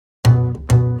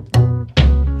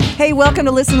Hey, welcome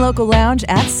to Listen Local Lounge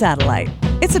at Satellite.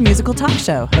 It's a musical talk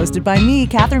show hosted by me,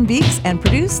 Catherine Beeks, and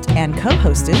produced and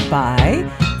co-hosted by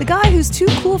the guy who's too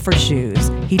cool for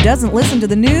shoes. He doesn't listen to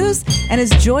the news, and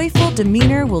his joyful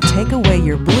demeanor will take away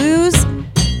your blues.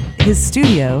 His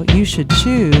studio, you should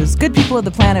choose. Good people of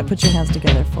the planet, put your hands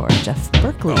together for Jeff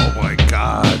Berkeley. Oh my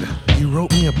God. You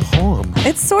wrote me a poem.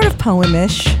 It's sort of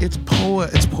poem-ish. It's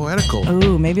poetical.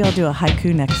 Ooh, maybe I'll do a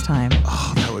haiku next time.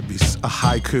 Oh, that would be a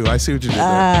haiku. I see what you did there.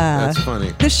 That's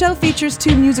funny. The show features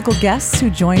two musical guests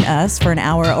who join us for an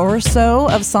hour or so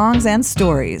of songs and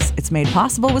stories. It's made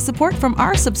possible with support from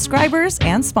our subscribers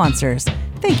and sponsors.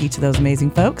 Thank you to those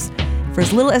amazing folks. For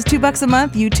as little as $2 a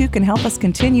month, you too can help us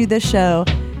continue this show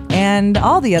and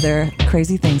all the other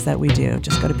crazy things that we do.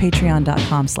 Just go to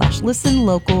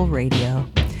patreon.com/listenlocalradio.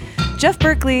 Jeff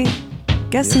Berkeley,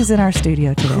 guess who's in our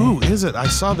studio today? Who is it? I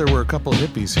saw there were a couple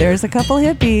hippies here. There's a couple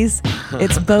hippies.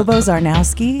 It's Bobo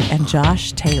Zarnowski and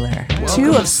Josh Taylor,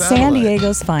 two of San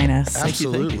Diego's finest.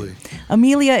 Absolutely.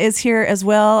 Amelia is here as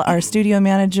well, our studio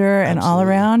manager and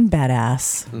all-around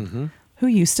badass who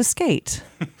used to skate.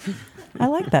 I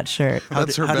like that shirt.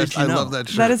 That's her best. I love that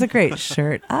shirt. That is a great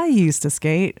shirt. I used to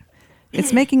skate.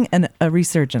 It's making a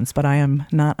resurgence, but I am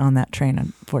not on that train,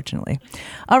 unfortunately.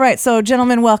 All right, so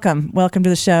gentlemen, welcome. Welcome to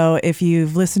the show. If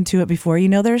you've listened to it before, you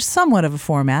know there's somewhat of a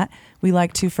format. We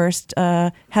like to first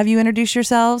have you introduce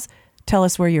yourselves, tell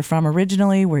us where you're from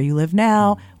originally, where you live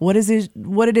now, what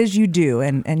it is you do,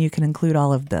 and you can include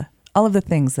all of the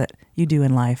things that you do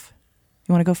in life.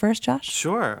 You want to go first, Josh?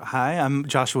 Sure. Hi, I'm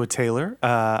Joshua Taylor.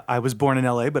 I was born in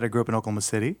LA, but I grew up in Oklahoma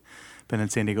City. Been in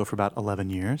San Diego for about 11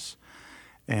 years.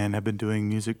 And have been doing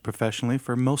music professionally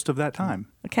for most of that time.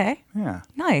 Okay. Yeah.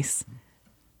 Nice.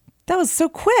 That was so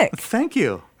quick. Thank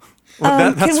you.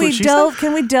 Well, can we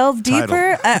delve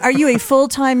deeper? Are you a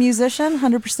full-time musician?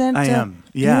 100%? I am.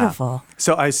 Yeah. Beautiful.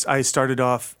 So I started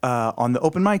off on the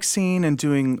open mic scene and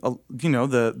doing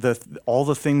the all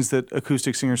the things that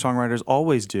acoustic singer-songwriters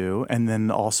always do, and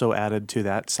then also added to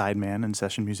that sideman and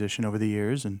session musician over the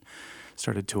years, and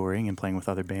started touring and playing with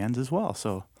other bands as well.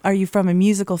 So, are you from a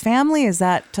musical family? Is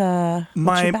that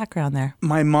what's your background there?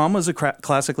 My mom was a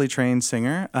classically trained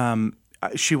singer.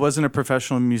 She wasn't a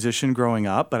professional musician growing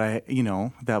up, but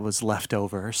that was left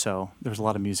over. So there was a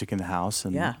lot of music in the house,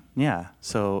 and yeah.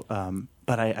 So,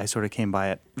 but I sort of came by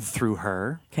it through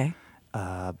her. Okay.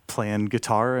 Playing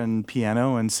guitar and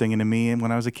piano and singing to me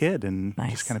when I was a kid, and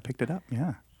just kind of picked it up.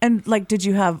 Yeah. And did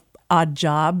you have odd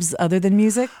jobs other than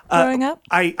music growing up?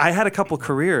 I had a couple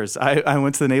careers. I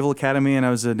went to the Naval Academy and I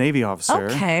was a Navy officer.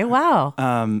 Okay, wow.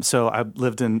 So I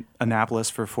lived in Annapolis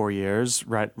for 4 years,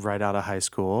 right out of high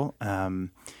school. And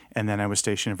then I was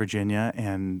stationed in Virginia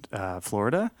and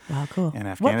Florida. Wow, cool. And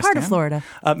Afghanistan. What part of Florida?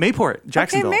 Mayport,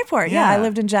 Jacksonville. Okay, Mayport. Yeah, I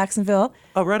lived in Jacksonville.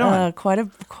 Oh, right on. Quite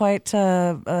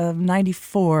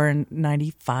 94 and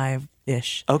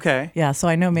 95-ish. Okay. Yeah, so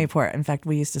I know Mayport. In fact,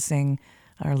 we used to sing.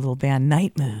 Our little band,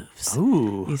 Night Moves.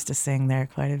 Ooh. Used to sing there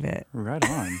quite a bit. Right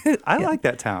on. I like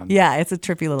that town. Yeah, it's a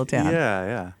trippy little town.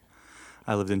 Yeah.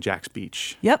 I lived in Jax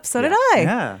Beach. Yep, so did I.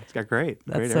 Yeah, it's got great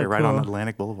That's area, right on cool.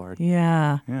 Atlantic Boulevard.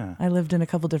 Yeah. Yeah. I lived in a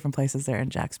couple different places there in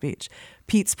Jax Beach.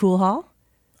 Pete's Pool Hall.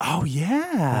 Oh,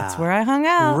 yeah. That's where I hung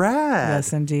out. Rad.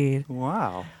 Yes, indeed.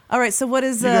 Wow. All right, so what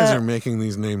is... You guys are making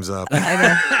these names up.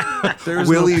 I know. There's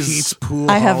Willie's Pete's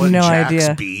Pool I have Hall at no Jax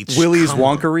idea. Beach. Willie's Come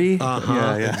on. Wonkery.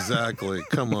 Yeah, exactly.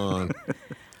 Come on.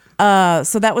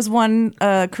 So that was one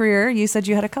career. You said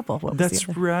you had a couple. What was That's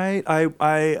the other? right.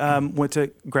 I went to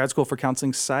grad school for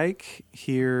counseling psych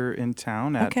here in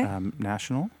town at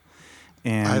National.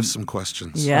 And I have some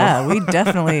questions. Yeah, we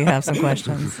definitely have some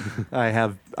questions. I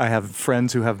have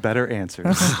friends who have better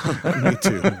answers. Me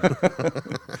too.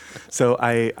 So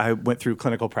I went through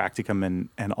clinical practicum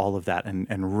and all of that,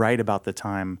 and right about the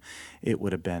time it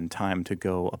would have been time to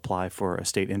go apply for a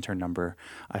state intern number,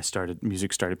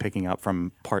 music started picking up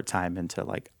from part-time into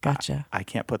Gotcha. I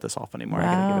can't put this off anymore. I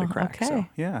got to give it a crack. Okay. So,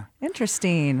 yeah.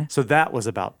 Interesting. So that was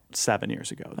about 7 years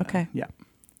ago. Then. Okay. Yeah.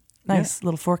 Nice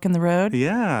little fork in the road.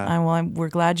 Yeah. We're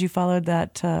glad you followed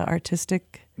that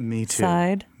artistic Me too.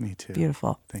 side. Me too.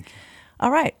 Beautiful. Thank you.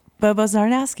 All right, Bobo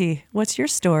Zarnowski, what's your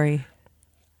story?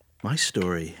 My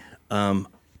story.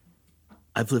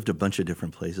 I've lived a bunch of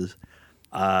different places.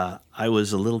 I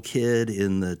was a little kid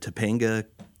in the Topanga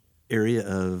area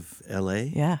of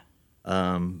L.A. Yeah.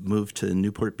 Moved to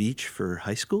Newport Beach for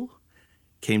high school.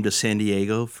 Came to San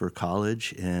Diego for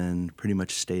college and pretty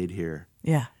much stayed here.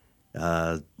 Yeah.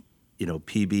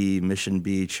 PB, Mission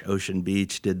Beach, Ocean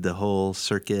Beach, did the whole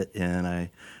circuit, and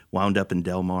I wound up in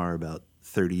Del Mar about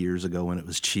 30 years ago when it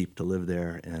was cheap to live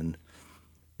there, and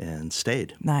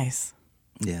stayed. Nice.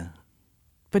 Yeah.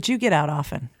 But you get out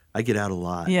often. I get out a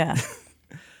lot. Yeah.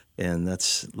 And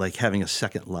that's like having a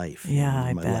second life. Yeah,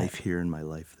 I my bet. life here and my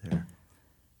life there.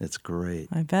 It's great.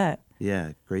 I bet.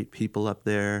 Yeah, great people up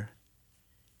there.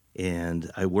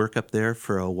 And I work up there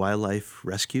for a wildlife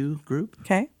rescue group.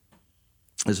 Okay.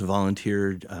 As a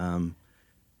volunteer,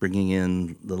 bringing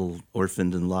in little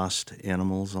orphaned and lost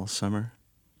animals all summer.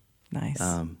 Nice.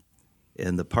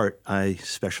 And the part I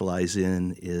specialize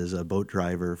in is a boat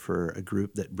driver for a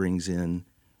group that brings in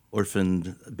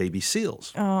orphaned baby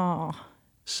seals. Oh,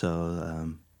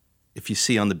 So if you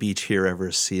see on the beach here ever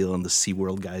a seal and the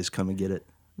SeaWorld guys come and get it,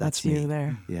 that's me. you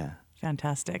there. Yeah.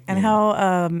 Fantastic. And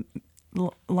how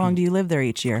long do you live there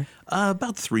each year?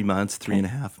 About 3 months,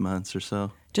 3.5 months or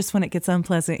so. Just when it gets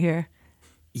unpleasant here?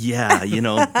 Yeah,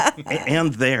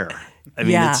 and there. I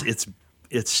mean, Yeah.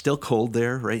 it's still cold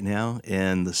there right now,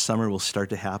 and the summer will start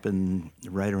to happen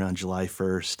right around July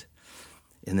 1st.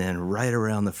 And then right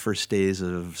around the first days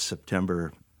of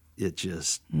September, it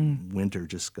just, winter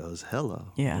just goes,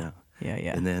 hello. Yeah.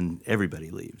 Yeah. And then everybody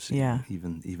leaves. Yeah.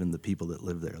 Even the people that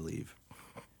live there leave.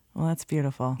 Well, that's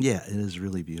beautiful. Yeah, it is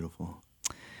really beautiful.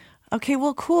 Okay,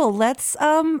 well, cool. Let's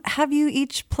have you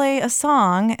each play a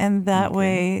song, and that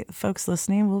way folks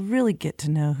listening will really get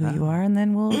to know who you are, and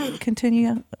then we'll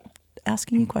continue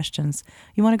asking you questions.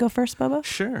 You want to go first, Bobo?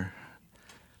 Sure.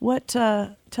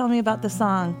 Tell me about the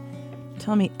song.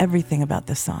 Tell me everything about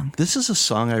this song. This is a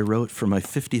song I wrote for my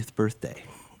 50th birthday.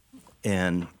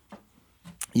 And,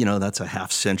 that's a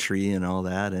half century and all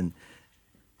that. And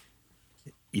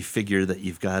you figure that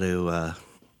you've got to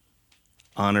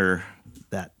honor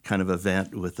that kind of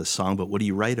event with a song, but what do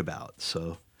you write about?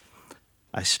 So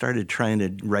I started trying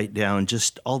to write down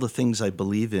just all the things I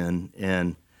believe in.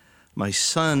 And my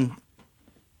son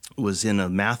was in a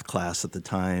math class at the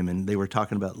time, and they were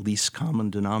talking about least common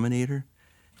denominator.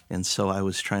 And so I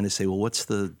was trying to say, well, what's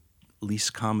the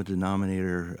least common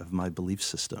denominator of my belief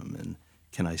system? And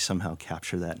can I somehow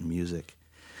capture that in music?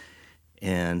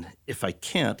 And if I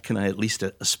can't, can I at least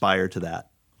aspire to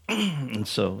that? And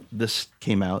so this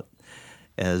came out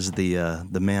as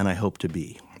the man I hope to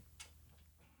be.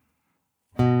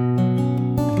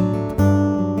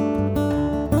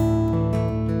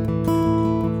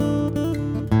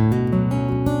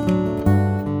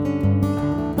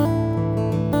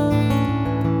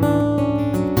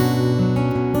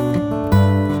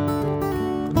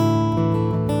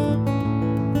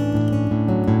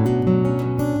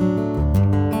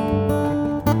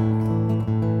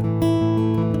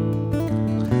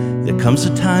 There comes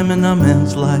a time in a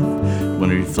man's life when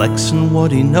he reflects on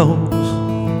what he knows,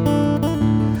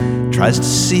 tries to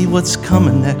see what's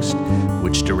coming next,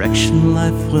 which direction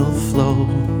life will flow.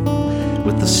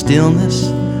 With the stillness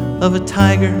of a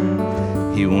tiger,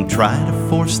 he won't try to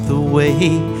force the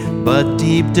way, but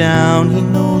deep down he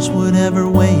knows whatever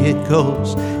way it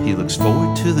goes, he looks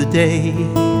forward to the day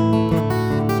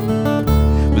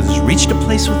when he's reached a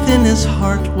place within his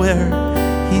heart where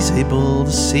he's able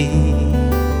to see,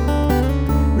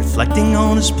 reflecting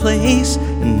on his place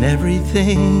and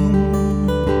everything.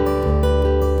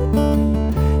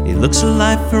 He looks at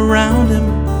life around him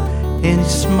and he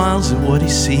smiles at what he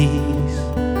sees,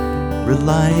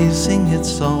 realizing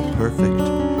it's all perfect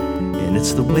and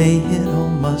it's the way it all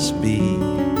must be.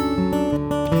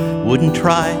 Wouldn't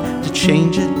try to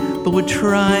change it, but would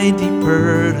try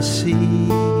deeper to see.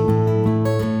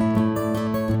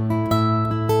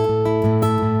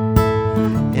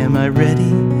 Am I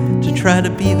ready to try to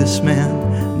be this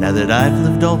man now that I've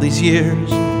lived all these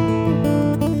years?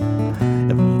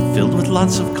 I'm filled with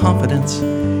lots of confidence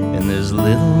and there's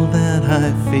little that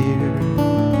I fear.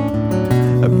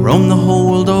 I've roamed the whole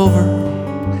world over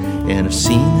and I've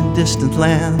seen in distant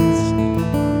lands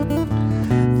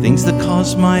things that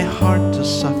cause my heart to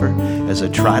suffer as I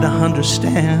try to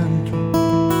understand.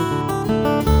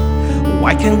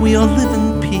 Why can't we all live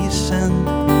in peace and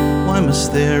why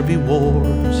must there be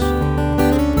wars?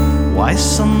 Why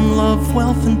some love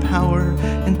wealth and power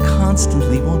and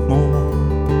constantly want more?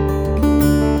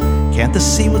 Can't they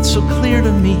see what's so clear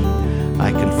to me?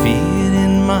 I can feel it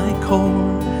in my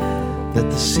core that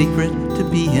the secret to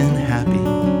being happy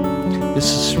is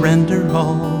to surrender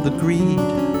all the greed.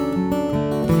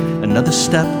 Another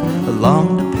step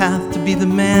along the path to be the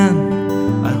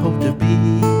man I hope to be.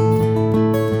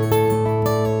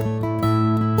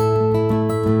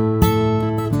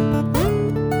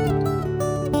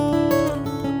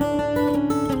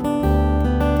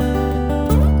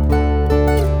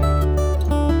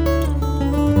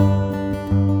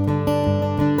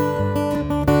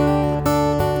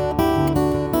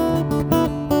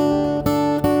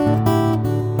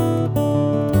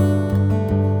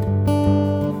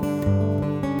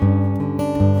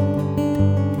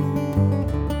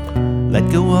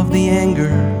 Let go of the anger.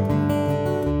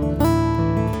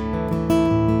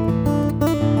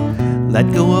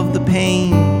 Let go of the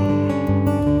pain.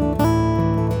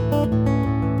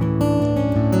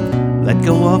 Let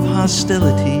go of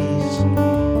hostilities.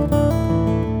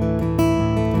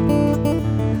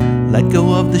 Let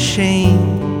go of the shame.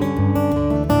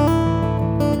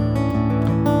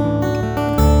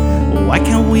 Why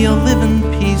can't we all live in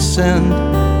peace,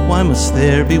 and why must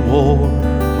there be war?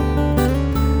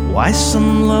 Why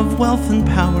some love wealth and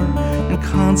power and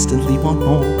constantly want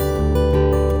more?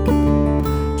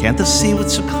 Can't they see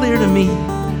what's so clear to me?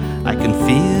 I can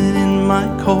feel it in my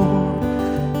core,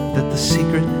 that the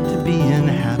secret to being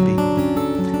happy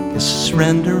is to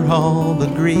surrender all the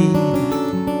greed.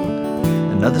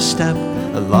 Another step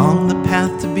along the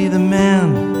path to be the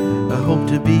man I hope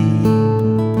to be.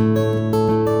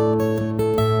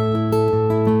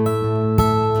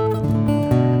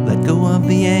 Let go of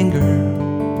the anger.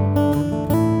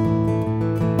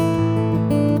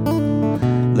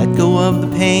 Let go of the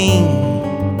pain.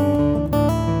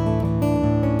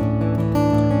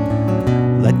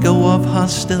 Let go of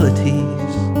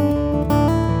hostilities.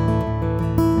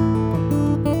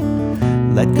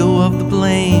 Let go of the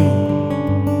blame.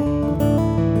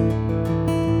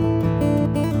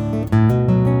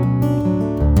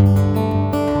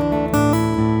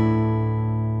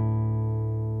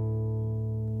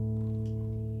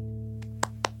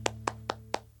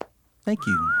 Thank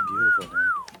you. Beautiful,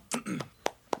 man.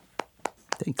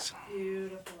 Thanks.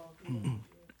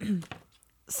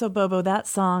 So, Bobo, that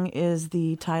song is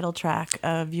the title track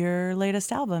of your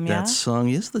latest album, yeah? That song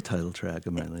is the title track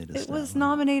of my latest It was album.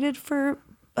 nominated for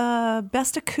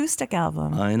Best Acoustic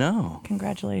Album. I know.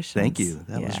 Congratulations. Thank you.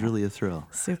 That was Yeah. really a thrill.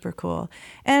 Super cool.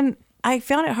 And I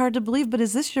found it hard to believe, but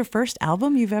is this your first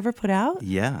album you've ever put out?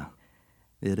 Yeah,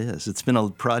 it is. It's been a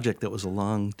project that was a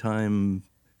long time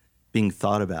being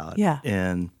thought about. Yeah.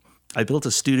 And I built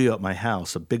a studio at my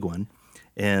house, a big one,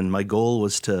 and my goal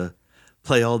was to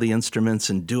play all the instruments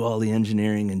and do all the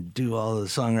engineering and do all the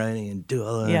songwriting and do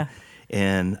all the... Yeah.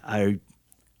 And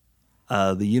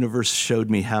the universe showed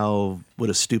me what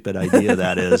a stupid idea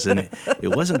that is, and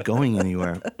it wasn't going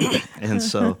anywhere. And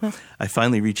so I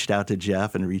finally reached out to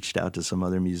Jeff and reached out to some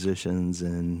other musicians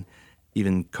and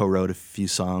even co-wrote a few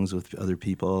songs with other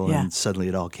people. Yeah. And suddenly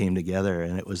it all came together,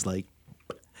 and it was like,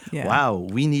 Yeah. wow,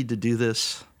 we need to do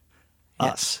this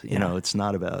us. Yeah. You know, it's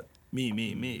not about me.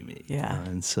 Yeah.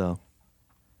 And so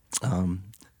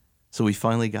we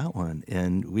finally got one,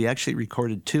 and we actually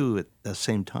recorded two at the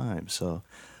same time. So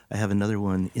I have another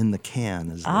one in the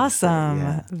can. As they say. Awesome.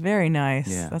 Yeah. Very nice.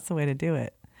 Yeah. That's the way to do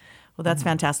it. Well, that's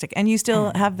fantastic. And you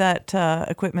still have that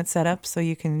equipment set up so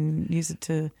you can use it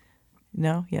to...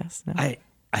 No? Yes? No? I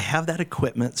have that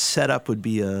equipment. Set up would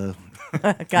be a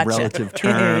Gotcha. relative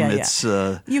term. Yeah. It's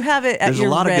You have it at there's a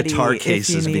your lot of ready guitar if you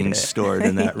cases need being it. stored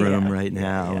in that room Yeah. right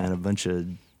now, Yeah. and a bunch of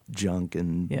junk,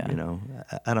 and Yeah. you know,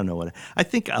 I don't know what. I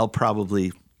think I'll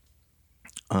probably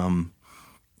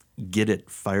get it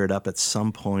fired up at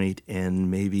some point and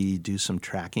maybe do some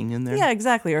tracking in there. Yeah,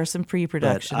 exactly. Or some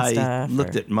pre-production But I stuff.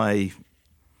 looked or- at my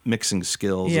mixing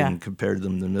skills Yeah. and compared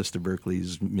them to Mr.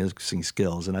 Berkeley's mixing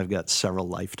skills, and I've got several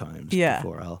lifetimes Yeah.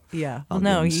 before I'll Yeah. I'll Well,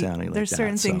 no, get them sounding like there's that.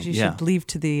 certain things So, you yeah, should leave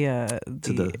to the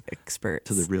the- experts.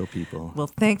 to the real people. Well,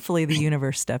 thankfully, the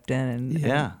universe stepped in and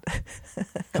Yeah,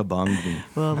 kabonged me.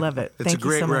 we'll love it. It's Thank a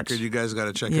great you so record. Much. You guys got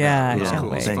to check Yeah, it out. It was I cool.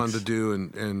 can't It's wait. fun to Thanks. do,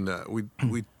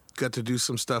 and we got to do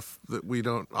some stuff that we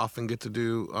don't often get to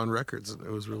do on records. And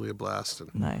it was really a blast. And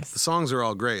Nice. the songs are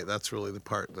all great. That's really the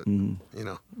part that you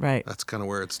know. Right. That's kind of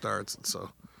where it starts. And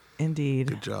so, Indeed.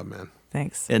 good job, man.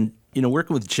 Thanks. And you know,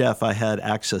 working with Jeff, I had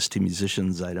access to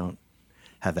musicians I don't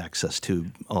have access to.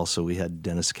 Also, we had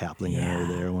Dennis Kaplinger Yeah.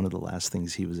 there. One of the last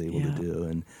things he was able Yeah. to do,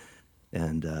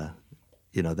 and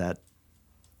you know that,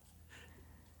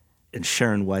 and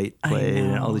Sharon White played,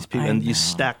 and all these people, I and know. you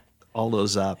stack all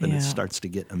those up, and Yeah. it starts to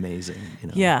get amazing. You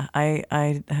know. Yeah, I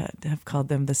have called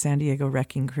them the San Diego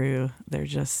Wrecking Crew. They're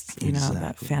just, that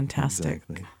Exactly, fantastic,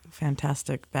 exactly.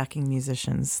 fantastic backing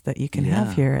musicians that you can Yeah.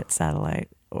 have here at Satellite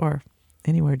or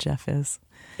anywhere Jeff is.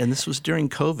 And this was during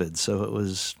COVID, so it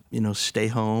was, you know, stay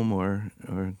home or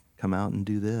come out and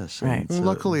do this. And Right. Well, so-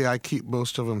 luckily, I keep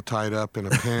most of them tied up in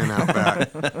a pen out back,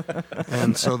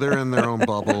 and so they're in their own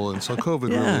bubble, and so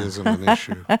COVID Yeah. really isn't an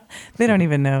issue. They don't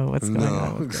even know what's going No,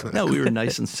 on. exactly. No, we were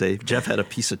nice and safe. Jeff had a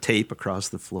piece of tape across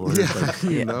the floor. Yeah, Like,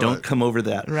 you know don't it. come over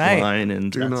that Right. line,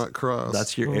 and Do that's- not cross.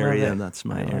 That's your Love area, it. and that's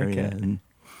my I like area, it. and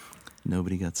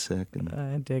nobody got sick, and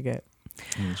I dig it.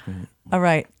 it was great. All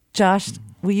right, Josh,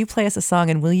 will you play us a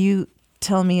song and will you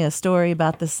tell me a story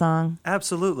about this song?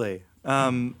 Absolutely.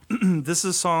 This is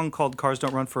a song called Cars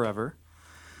Don't Run Forever.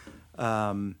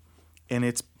 and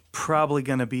it's probably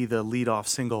going to be the lead-off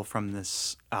single from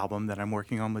this album that I'm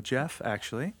working on with Jeff,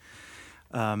 actually.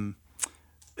 I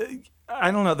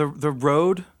don't know. The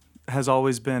road has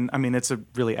always been, I mean, it's a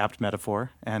really apt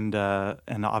metaphor, and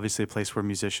obviously a place where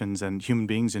musicians and human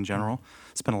beings in general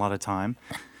spend a lot of time.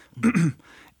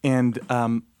 And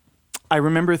I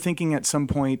remember thinking at some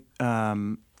point,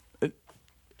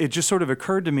 it just sort of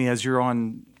occurred to me as you're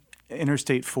on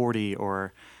Interstate 40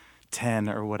 or 10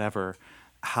 or whatever,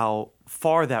 how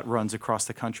far that runs across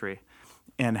the country,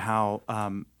 and how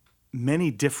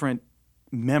many different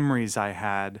memories I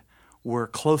had were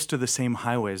close to the same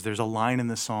highways. There's a line in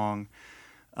the song,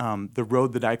 the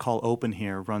road that I call open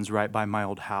here runs right by my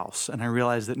old house. And I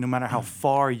realized that no matter how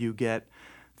far you get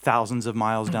thousands of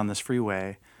miles down this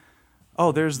freeway,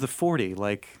 oh, there's the 40.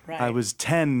 Like, I was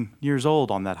 10 years old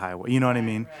on that highway. You know what I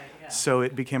mean? Yeah. So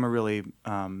it became a really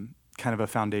kind of a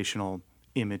foundational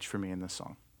image for me in this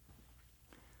song.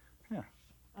 Yeah.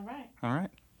 All right. All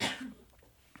right.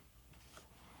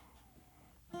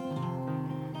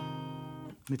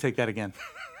 Let me take that again.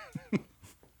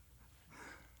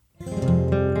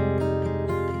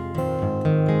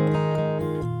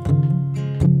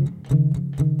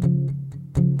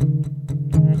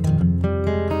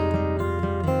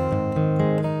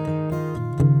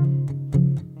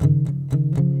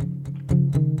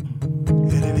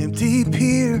 At an empty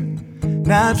pier,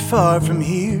 not far from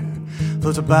here,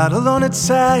 floats a bottle on its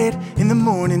side in the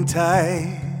morning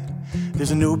tide.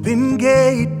 There's an open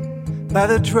gate by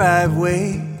the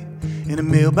driveway, and a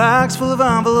mailbox full of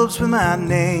envelopes with my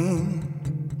name.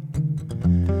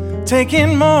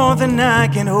 Taking more than I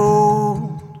can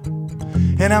hold,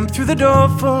 and I'm through the door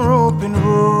for open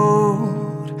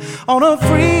road. On a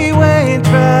freeway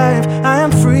drive, I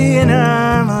am free and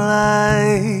I'm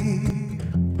alive.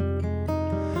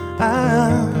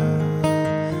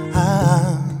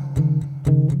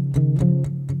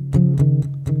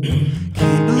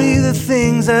 Can't believe the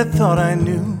things I thought I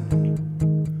knew.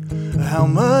 How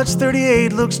much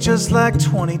 38 looks just like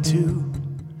 22.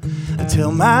 I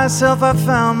tell myself I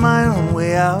found my own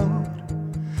way out,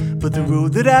 but the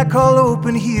road that I call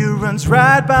open here runs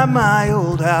right by my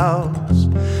old house.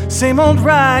 Same old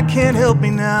ride can't help me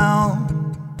now,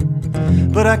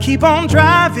 but I keep on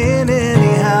driving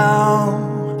anyhow.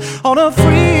 On a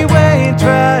freeway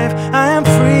drive, I am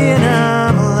free and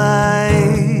I'm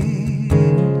alive.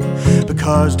 The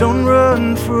cars don't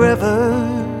run forever,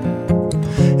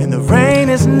 and the rain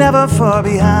is never far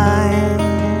behind.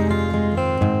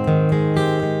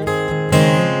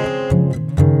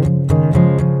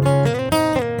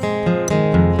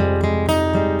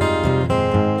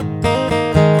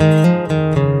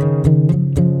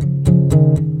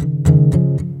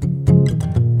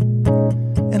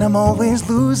 And I'm always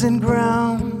losing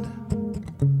ground,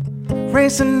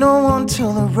 racing no one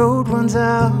till the road runs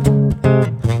out.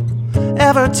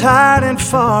 Ever tired and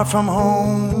far from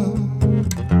home,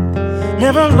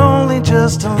 never lonely,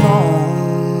 just alone.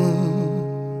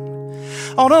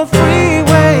 On a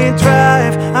freeway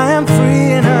drive, I am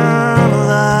free and I'm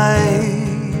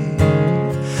alive.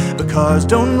 The cars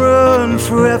don't run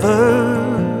forever,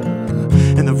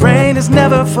 and the rain is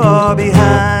never far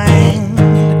behind.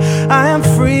 I am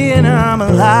free and I'm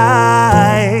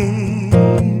alive.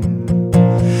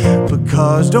 But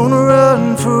cars don't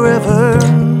run forever.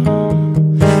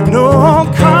 No,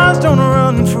 cars don't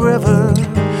run forever.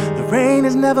 The rain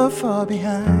is never far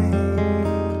behind.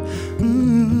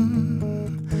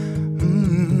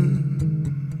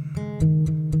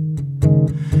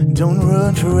 Don't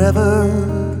run forever.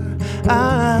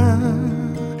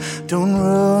 Don't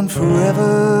run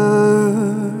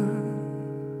forever.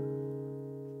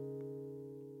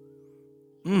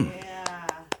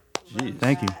 Jeez,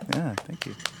 Thank you. Yeah, thank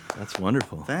you. that's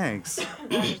wonderful. Thanks.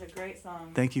 It's a great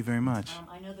song. Thank you very much.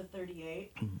 I know the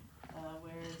 38.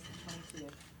 Where is the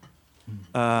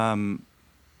 22?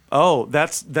 Oh,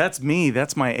 that's me.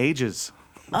 That's my ages.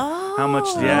 Oh. How much?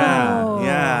 Yeah.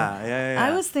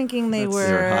 I was thinking they That's- were,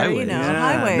 They're highways.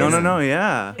 highways. No.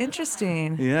 Yeah.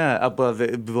 Interesting. Yeah.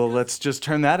 Well, let's just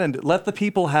turn that and let the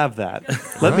people have that.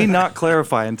 Let me not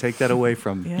clarify and take that away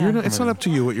from. Yeah. It's not up to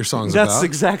you what your song's That's about.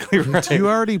 exactly right. You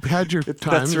already had your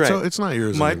time. That's right. So it's not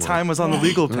yours My anymore. time was on the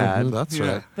legal pad. That's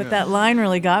Yeah. right. But that line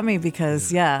really got me because,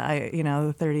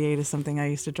 the 38 is something I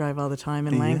used to drive all the time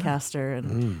in Lancaster.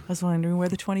 And I was wondering where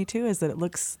the 22 is, that it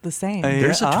looks the same.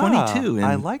 There's a 22 in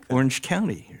I like that. Orange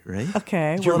County, right?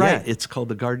 Okay. You're well, right. Yeah, it's called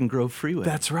the Garden Grove Freeway.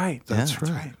 That's right. That's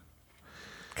right.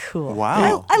 Cool.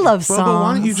 Wow. I love songs. Well, but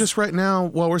why don't you just right now,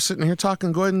 while we're sitting here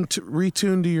talking, go ahead and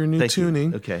retune to your new Thank you.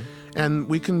 tuning. Okay. and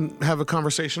we can have a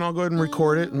conversation. I'll go ahead and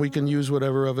record it, and we can use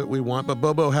whatever of it we want. But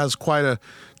Bobo has quite a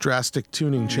drastic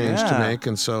tuning change to Yeah. make,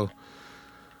 and so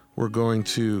we're going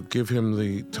to give him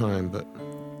the time. But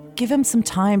Give him some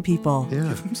time, people. yeah,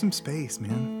 Give him some space,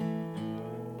 man.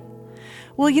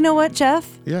 Well, you know what,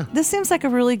 Jeff? Yeah. This seems like a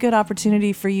really good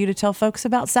opportunity for you to tell folks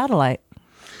about Satellite.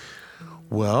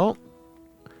 well,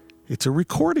 it's a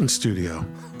recording studio.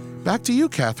 Back to you,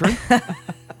 Catherine.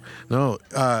 No,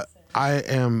 I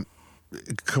am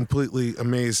completely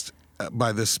amazed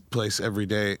by this place every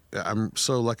day. I'm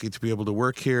so lucky to be able to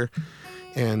work here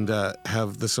and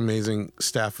have this amazing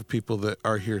staff of people that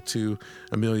are here too.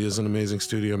 Amelia's an amazing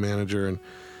studio manager and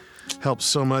helps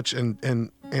so much.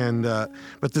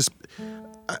 But this,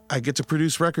 I get to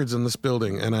produce records in this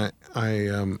building, and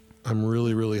I'm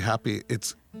really, really happy.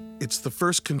 It's the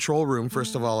first control room,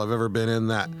 first of all, I've ever been in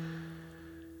that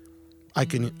I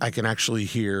can actually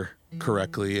hear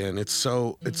correctly, and it's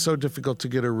so difficult to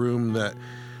get a room that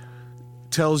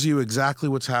tells you exactly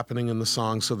what's happening in the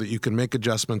song so that you can make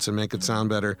adjustments and make it sound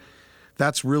better.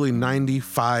 That's really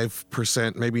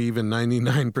 95%, maybe even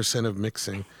 99% of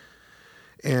mixing.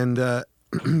 And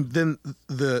then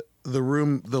the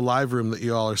live room that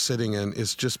you all are sitting in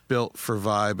is just built for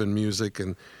vibe and music,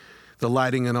 and the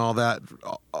lighting and all that,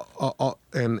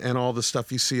 and all the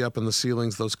stuff you see up in the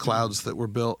ceilings, those clouds that were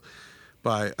built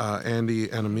by Andy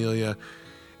and Amelia,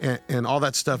 and all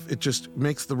that stuff. It just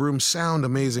makes the room sound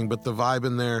amazing, but the vibe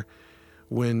in there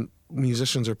when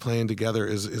musicians are playing together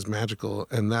is magical,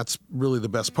 and that's really the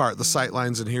best part. The sight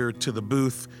lines in here to the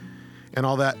booth and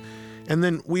all that. And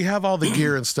then we have all the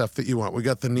gear and stuff that you want. We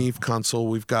got the Neve console.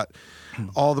 We've got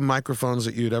all the microphones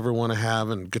that you'd ever want to have,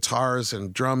 and guitars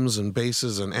and drums and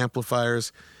basses and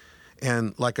amplifiers.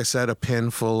 And like I said, a pen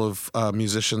full of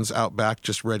musicians out back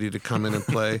just ready to come in and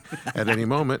play at any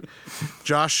moment.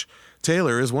 Josh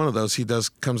Taylor is one of those. He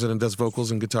comes in and does vocals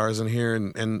and guitars in here,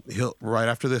 and he'll right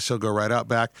after this he'll go right out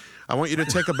back. I want you to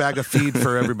take a bag of feed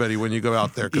for everybody when you go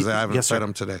out there, because I haven't Yes, sir. fed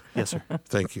them today. Yes, sir.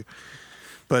 Thank you.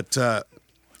 But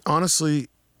honestly,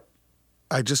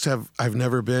 I've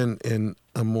never been in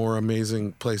a more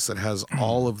amazing place that has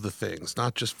all of the things,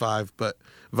 not just vibe, but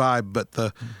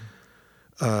the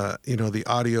the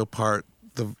audio part,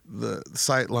 the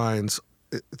sight lines.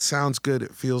 It sounds good,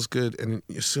 it feels good, and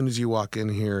as soon as you walk in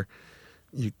here,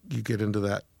 you get into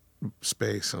that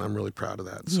space, and I'm really proud of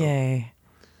that. So. Yay.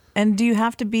 And do you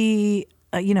have to be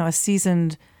a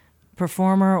seasoned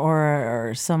performer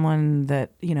or someone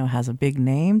that has a big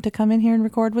name to come in here and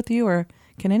record with you, or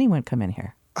can anyone come in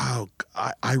here? Oh,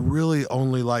 I really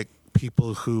only like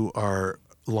people who are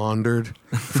laundered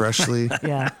freshly,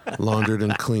 Yeah. laundered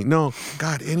and clean. No,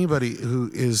 God, anybody who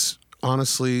is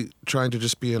honestly trying to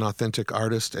just be an authentic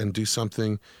artist and do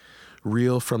something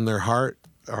real from their heart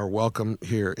are welcome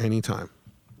here anytime.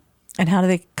 And how do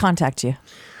they contact you?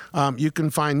 You can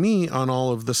find me on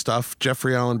all of the stuff,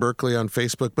 Jeffrey Allen Berkeley on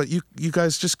Facebook, but you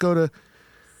guys just go to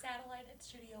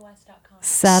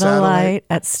Satellite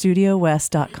at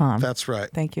StudioWest.com. That's right.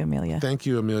 Thank you, Amelia. Thank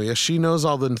you, Amelia. She knows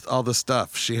all the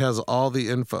stuff. She has all the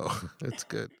info. It's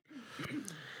good.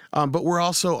 But we're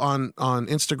also on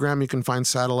Instagram. You can find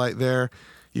Satellite there.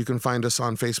 You can find us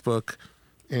on Facebook,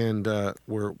 and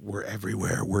we're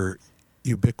everywhere. We're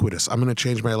ubiquitous. I'm going to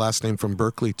change my last name from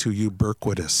Berkeley to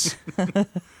ubiquitous.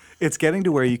 It's getting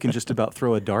to where you can just about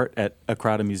throw a dart at a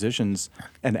crowd of musicians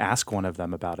and ask one of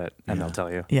them about it, and they'll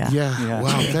tell you. Yeah. Yeah.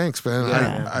 Wow. Thanks, man.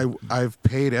 Yeah. I've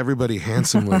paid everybody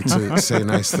handsomely to say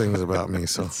nice things about me.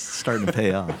 So It's starting to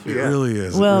pay off. it really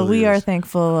is. Well, it really we are is.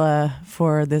 thankful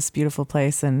for this beautiful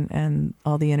place and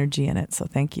all the energy in it. So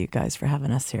thank you guys for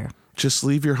having us here. Just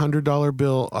leave your $100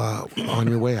 bill on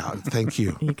your way out. Thank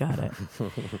you. You got it.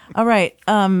 All right.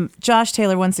 Josh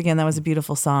Taylor, once again, that was a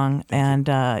beautiful song. And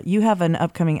you have an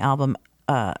upcoming album,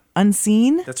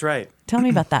 Unseen. That's right. Tell me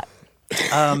about that.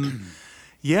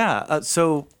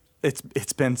 So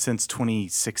it's been since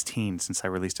 2016 since I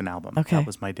released an album. Okay. That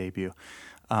was my debut.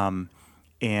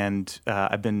 And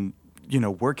I've been,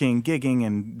 working, gigging,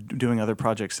 and doing other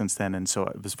projects since then. And so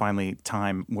it was finally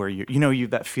time where you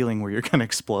that feeling where you're going to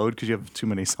explode because you have too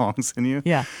many songs in you.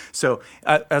 Yeah. So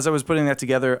as I was putting that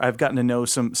together, I've gotten to know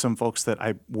some folks that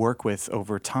I work with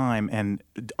over time, and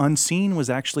Unseen was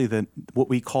actually what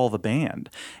we call the band.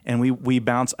 And we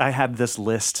bounced. I had this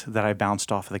list that I bounced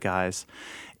off of the guys.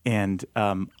 And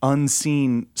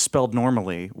Unseen spelled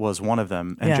normally was one of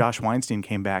them. And Yeah. Josh Weinstein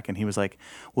came back and he was like,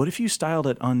 "What if you styled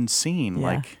it unseen,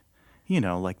 Yeah.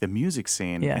 like the music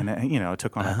scene?" Yeah. And it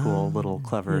took on a cool little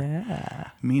clever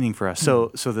Yeah. meaning for us. So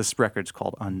this record's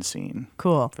called Unseen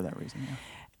Cool. for that reason. Yeah.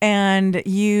 And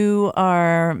you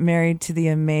are married to the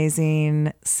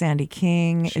amazing Sandy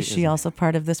King. Is she also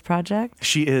part of this project?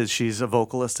 She is. She's a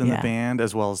vocalist in the Yeah. band,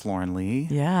 as well as Lauren Lee.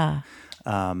 Yeah.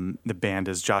 The band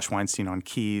is Josh Weinstein on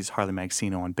keys, Harley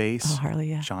Magazzino on bass, Oh, Harley,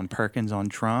 yeah. John Perkins on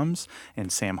drums,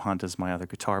 and Sam Hunt is my other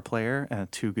guitar player. And a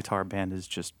 2-guitar band is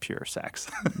just pure sax.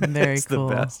 Very it's cool.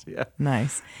 the best. Yeah.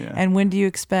 Nice. Yeah. And when do you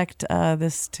expect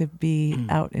this to be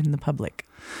out in the public?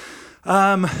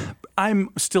 I'm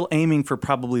still aiming for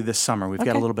probably this summer. We've got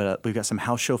Okay. a little bit. We've got some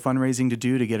house show fundraising to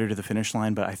do to get her to the finish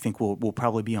line, but I think we'll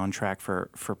probably be on track for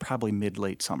probably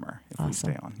mid-late summer if we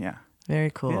Awesome. stay on. Yeah. Very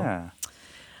cool. Yeah.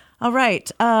 All right.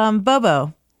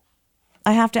 Bobo,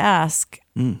 I have to ask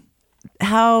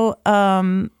how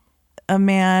a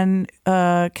man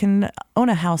can own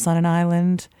a house on an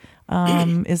island.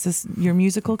 Is this your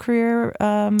musical career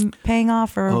paying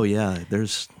off? Or Oh yeah,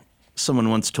 someone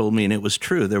once told me, and it was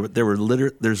true.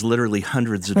 There's literally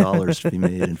hundreds of dollars to be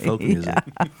made in folk music.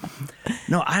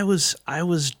 No, I was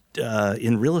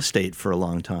in real estate for a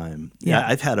long time. Yeah.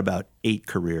 I've had about 8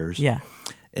 careers. Yeah.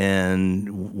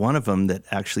 And one of them that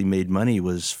actually made money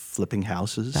was flipping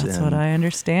houses. That's what I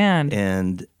understand.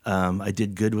 And I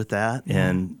did good with that. Yeah.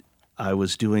 And I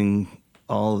was doing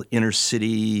all inner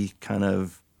city kind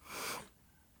of,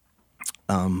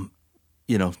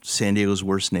 San Diego's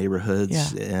worst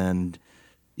neighborhoods. Yeah. And,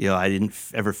 I didn't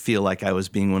ever feel like I was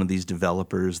being one of these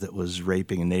developers that was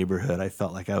raping a neighborhood. I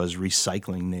felt like I was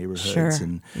recycling neighborhoods Sure.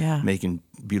 and Yeah. making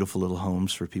beautiful little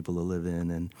homes for people to live in.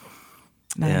 And,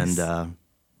 Nice.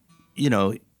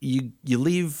 you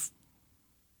leave,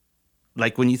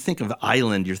 like when you think of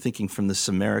island, you're thinking from this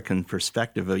American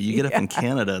perspective. You get up in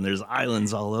Canada and there's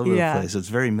islands all over Yeah. the place. It's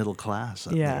very middle class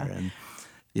up Yeah. there. And,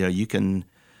 you can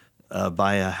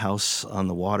buy a house on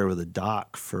the water with a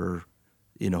dock for,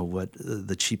 what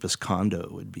the cheapest condo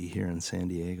would be here in San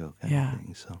Diego kind Yeah. of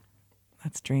thing. So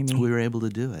That's dreamy. we were able to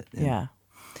do it. And Yeah.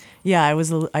 Yeah,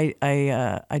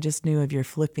 I just knew of your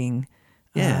flipping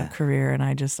Yeah. career, and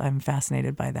I'm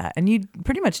fascinated by that. And you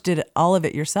pretty much did all of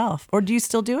it yourself, or do you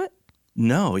still do it?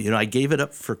 No, I gave it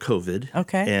up for COVID.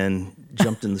 Okay. And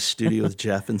jumped in the studio with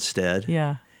Jeff instead.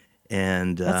 Yeah,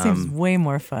 And that seems way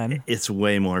more fun. it's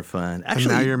way more fun. And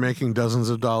Actually, now you're making dozens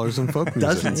of dollars in folk music.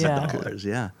 dozens Yeah. of dollars.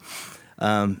 Yeah.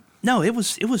 No, it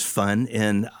was fun,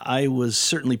 and I was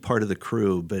certainly part of the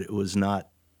crew, but it was not.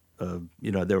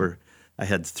 I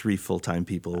had 3 full-time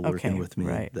people working Okay, with me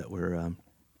right. that were,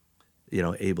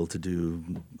 able to do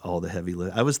all the heavy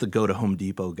lift. I was the go to Home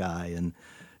Depot guy and,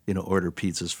 order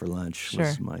pizzas for lunch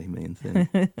was Sure. my main thing.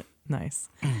 Nice.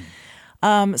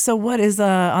 So what is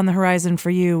on the horizon for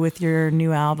you with your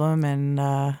new album? And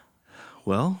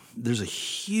Well, there's a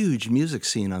huge music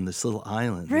scene on this little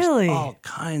island. Really? There's all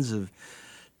kinds of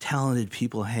talented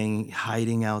people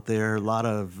hiding out there. A lot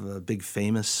of big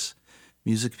famous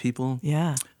music people.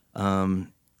 yeah, can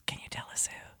you tell us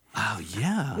who? Oh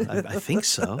yeah, I think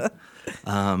so.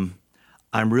 I'm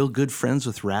real good friends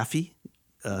with Raffi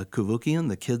Kuvukian,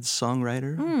 the kids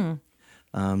songwriter.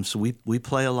 So we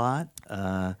play a lot.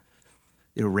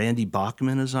 Randy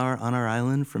Bachman is on our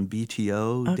island from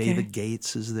BTO. Okay. David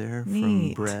Gates is there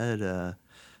Neat. from Bread.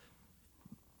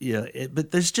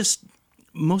 But there's just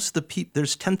most of the people.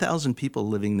 There's 10,000 people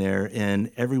living there,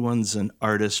 and everyone's an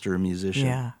artist or a musician.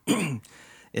 Yeah,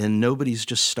 And nobody's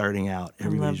just starting out. love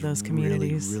Everybody's those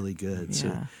communities. really, really good. So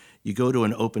Yeah. you go to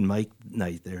an open mic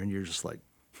night there, and you're just like,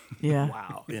 yeah,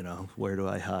 wow, where do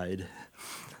I hide?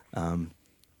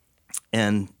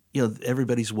 And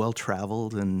everybody's well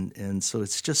traveled, and so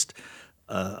it's just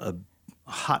a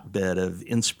hotbed of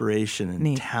inspiration and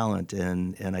Neat. talent,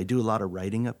 and I do a lot of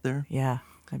writing up there. yeah.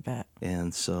 I bet.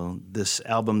 And so this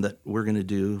album that we're going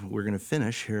to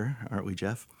finish here, aren't we,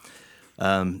 Jeff?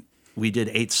 We did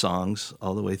 8 songs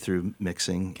all the way through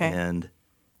mixing, Okay. and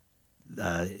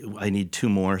I need 2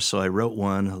 more. So I wrote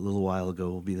one a little while ago.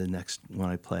 Will be the next one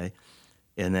I play,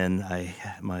 and then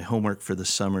my homework for the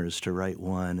summer is to write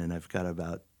one, and I've got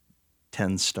about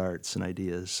 10 starts and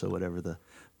ideas. So whatever the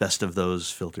best of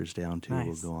those filters down to Nice.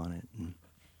 will go on it.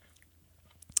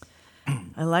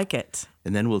 I like it.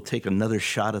 And then we'll take another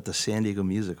shot at the San Diego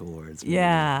Music Awards. maybe.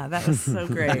 Yeah, that was so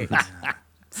great.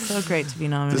 So great to be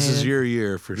nominated. This is your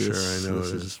year for sure. This- I know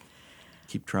this it is. is.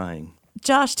 Keep trying.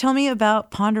 Josh, tell me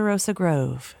about Ponderosa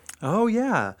Grove. Oh,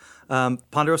 yeah.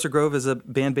 Ponderosa Grove is a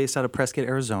band based out of Prescott,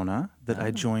 Arizona that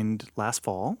I joined last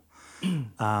fall.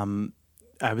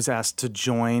 I was asked to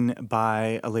join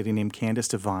by a lady named Candace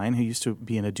Devine, who used to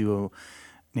be in a duo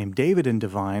named David and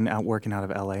Devine out working out of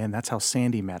LA, and that's how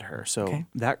Sandy met her. So Okay.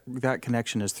 that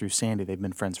connection is through Sandy. They've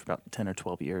been friends for about 10 or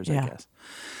 12 years, Yeah. I guess.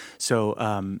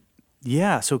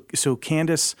 So, so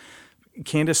Candace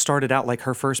Candace started out like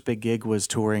her first big gig was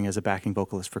touring as a backing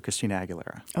vocalist for Christina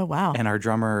Aguilera. Oh, wow. And our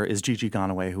drummer is Gigi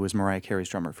Ganaway, who was Mariah Carey's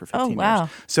drummer for 15 wow. years.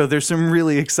 So there's some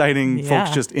really exciting Yeah.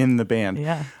 folks just in the band.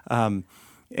 Yeah.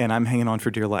 And I'm hanging on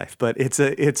for dear life. But it's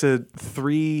a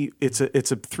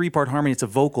 3-part harmony. It's a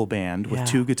vocal band with Yeah.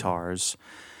 2 guitars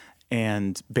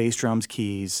and bass, drums,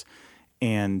 keys,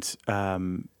 and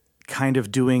kind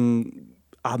of doing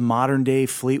a modern day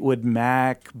Fleetwood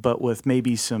Mac, but with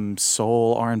maybe some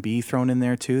soul R&B thrown in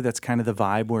there too. That's kind of the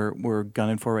vibe we're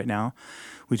gunning for right now.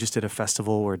 We just did a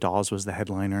festival where Dawes was the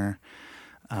headliner.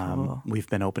 Cool. We've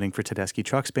been opening for Tedeschi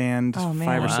Trucks Band Oh, man.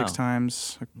 5 or Wow. 6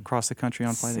 times across the country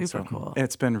on Flight. Super cool.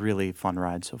 It's been a really fun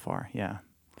ride so far. Yeah.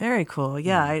 Very cool.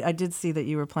 Yeah, I did see that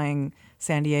you were playing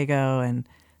San Diego, and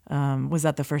was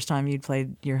that the first time you'd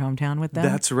played your hometown with them?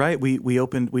 That's right. We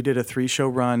did a 3-show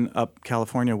run up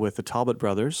California with the Talbot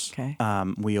Brothers. Okay.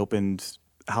 We opened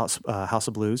House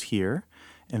of Blues here,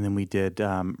 and then we did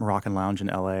Moroccan Lounge in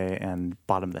LA and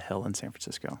Bottom of the Hill in San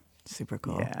Francisco. Super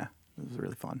cool. Yeah, it was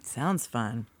really fun. Sounds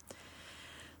fun.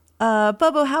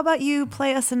 Bobo, how about you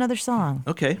play us another song?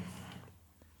 Okay.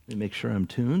 Let me make sure I'm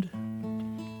tuned.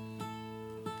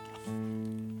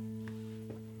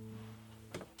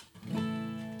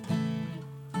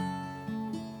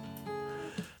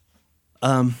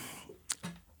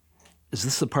 Is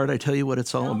this the part I tell you what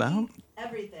it's all about?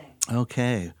 Everything.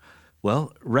 Okay.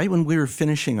 Well, right when we were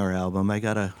finishing our album, I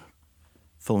got a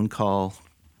phone call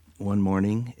one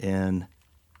morning, and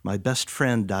my best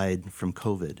friend died from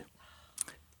COVID.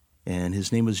 And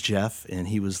his name was Jeff, and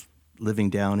he was living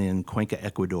down in Cuenca,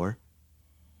 Ecuador.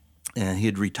 And he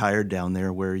had retired down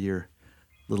there, where your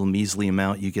little measly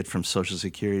amount you get from Social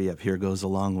Security up here goes a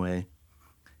long way.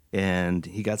 And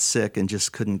he got sick and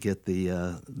just couldn't get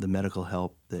the medical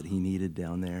help that he needed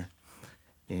down there.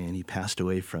 And he passed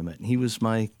away from it. And he was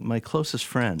my closest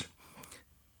friend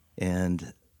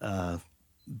and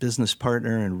business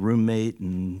partner and roommate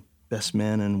and best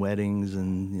man in weddings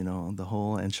and, you know, the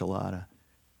whole enchilada.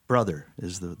 Brother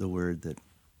is the word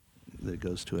that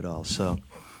goes to it all. So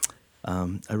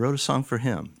I wrote a song for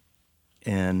him.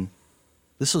 And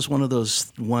this is one of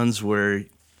those ones where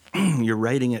you're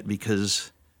writing it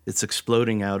because it's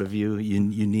exploding out of you. You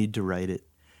need to write it.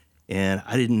 And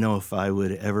I didn't know if I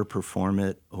would ever perform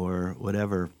it or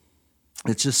whatever.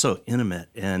 It's just so intimate.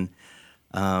 And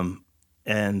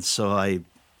so I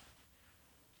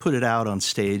put it out on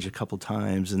stage a couple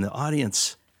times, and the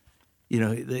audience, you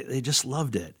know, they just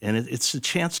loved it. And it's a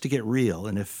chance to get real.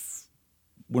 And if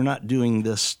we're not doing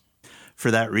this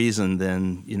for that reason,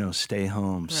 then, you know, stay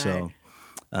home. Right.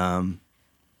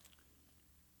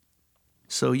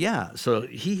 So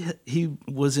he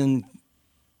was in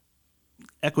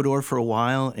Ecuador for a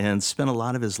while and spent a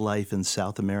lot of his life in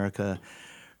South America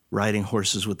riding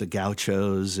horses with the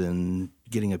gauchos and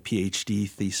getting a PhD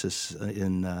thesis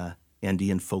in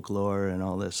Andean folklore and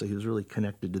all this. So he was really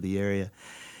connected to the area.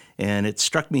 And it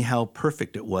struck me how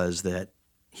perfect it was that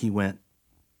he went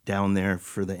down there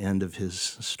for the end of his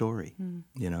story,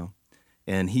 you know.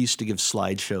 And he used to give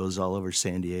slideshows all over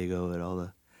San Diego at all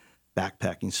the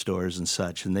backpacking stores and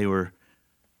such. And they were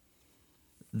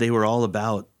all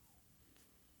about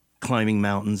climbing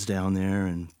mountains down there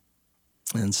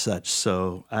and such.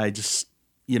 So I just,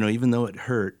 you know, even though it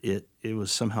hurt, it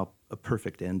was somehow a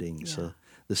perfect ending. Yeah. So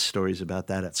this story's about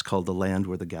that. It's called The Land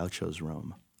Where the Gauchos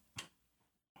Roam.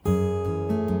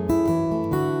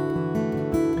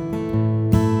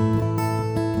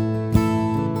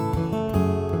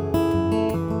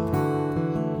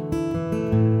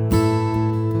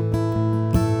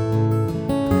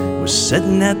 We're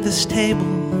sitting at this table,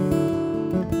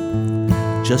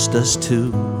 just us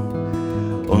two.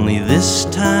 Only this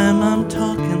time I'm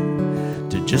talking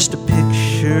to just a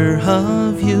picture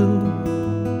of you.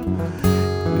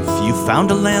 If you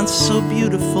found a land so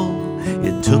beautiful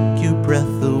it took your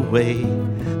breath away,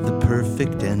 the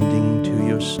perfect ending to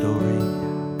your story,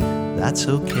 that's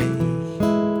okay.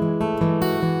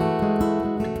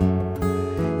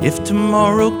 If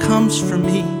tomorrow comes for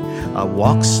me, I'll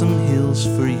walk some hills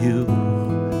for you.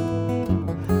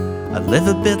 I'll live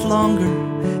a bit longer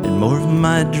and more of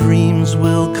my dreams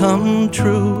will come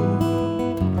true.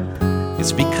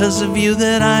 It's because of you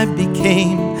that I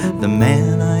became the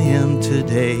man I am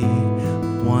today,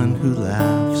 one who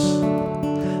laughs,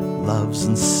 loves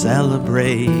and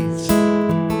celebrates.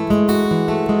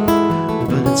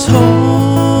 But it's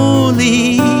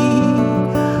holy,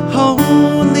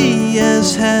 holy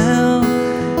as hell.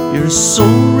 Your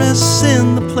soul rests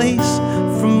in the place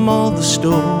from all the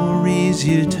stories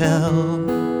you tell.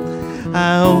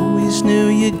 I always knew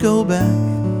you'd go back.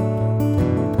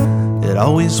 It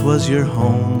always was your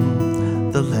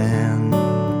home, the land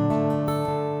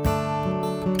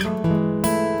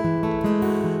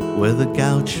where the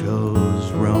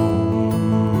gauchos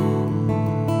roam.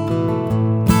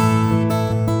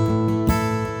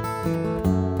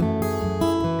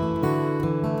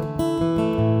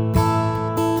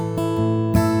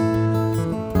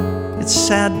 It's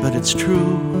sad, but it's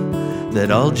true that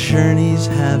all journeys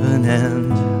have an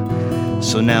end.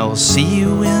 So now I'll see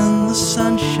you in the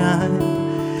sunshine,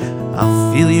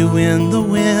 I'll feel you in the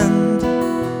wind,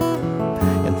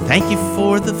 and thank you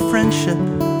for the friendship,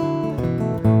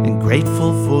 and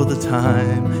grateful for the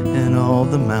time and all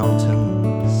the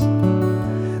mountains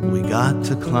we got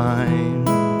to climb.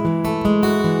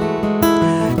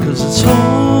 'Cause it's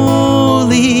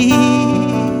holy,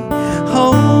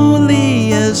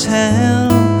 holy as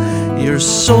hell. Your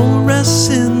soul rests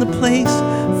in the place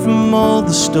from all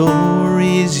the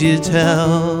stories you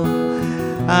tell.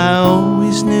 I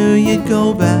always knew you'd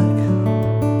go back.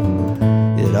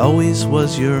 It always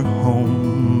was your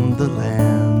home, the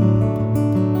land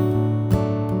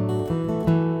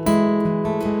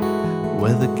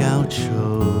where the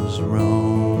gauchos roam.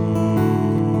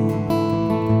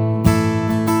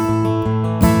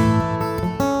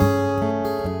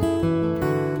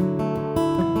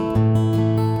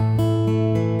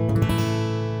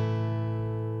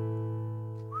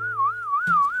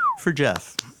 For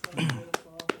Jeff.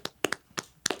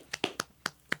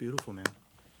 Beautiful, man.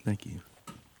 Thank you.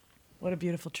 What a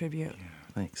beautiful tribute.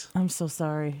 Thanks. I'm so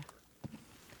sorry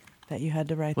that you had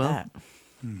to write Well, that.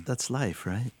 That's life,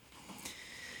 right?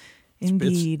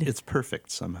 Indeed. It's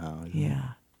perfect somehow. isn't it?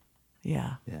 Yeah.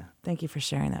 Yeah. Yeah. Thank you for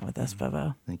sharing that with us,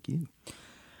 Bobo. Thank you.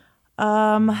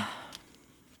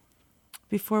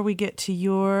 Before we get to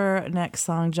your next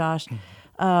song, Josh,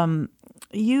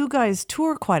 you guys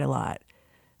tour quite a lot.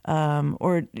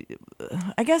 Or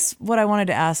I guess what I wanted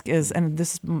to ask is, and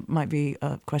this might be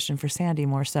a question for Sandy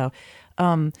more so,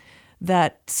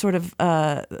 that sort of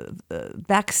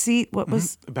backseat, what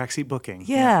was? Backseat booking.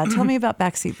 Yeah, tell me about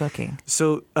backseat booking.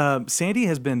 So Sandy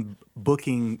has been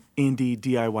booking indie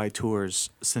DIY tours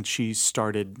since she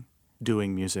started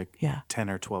doing music 10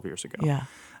 or 12 years ago. Yeah.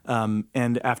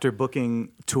 And after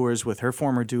booking tours with her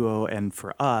former duo and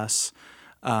for us,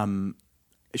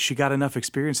 she got enough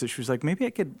experience that she was like, maybe I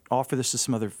could offer this to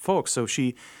some other folks. So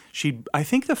she I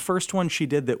think the first one she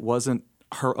did that wasn't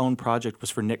her own project was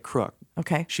for Nick Crook.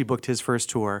 Okay. She booked his first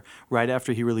tour right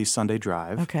after he released Sunday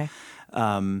Drive. Okay.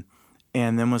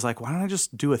 And then was like, why don't I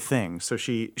just do a thing? So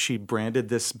she branded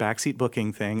this backseat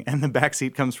booking thing, and the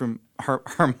backseat comes from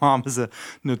her mom is a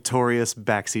notorious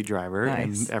backseat driver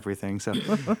Nice. and everything. So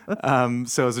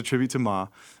so as a tribute to Ma.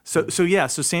 So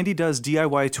Sandy does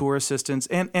DIY tour assistance,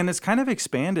 and it's kind of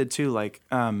expanded too. Like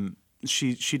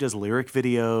she does lyric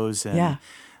videos and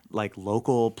like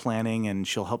local planning, and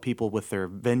she'll help people with their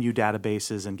venue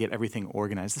databases and get everything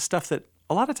organized. The stuff that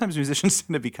a lot of times musicians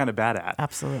tend to be kind of bad at.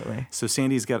 Absolutely. So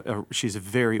Sandy's she's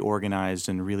very organized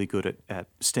and really good at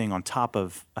staying on top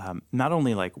of not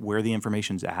only like where the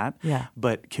information's at,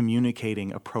 but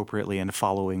communicating appropriately and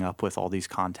following up with all these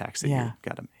contacts that you've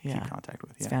got to keep contact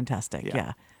with. It's fantastic.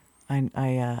 Yeah.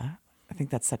 I think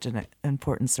that's such an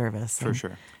important service. For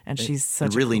sure. And she's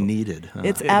such really needed. Huh?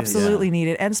 It's absolutely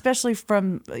needed. And especially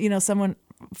from, someone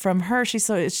from her,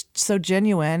 it's so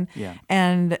genuine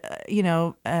and,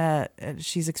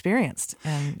 she's experienced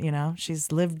and,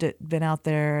 she's lived it, been out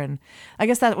there. And I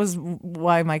guess that was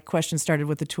why my question started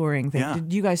with the touring thing. Yeah.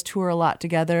 Did you guys tour a lot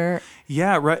together?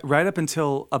 Yeah, right up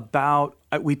until about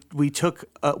we took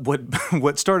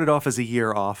what started off as a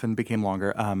year off and became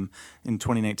longer in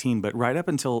 2019, but right up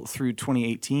until through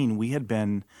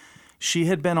 2018, she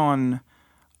had been on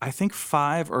I think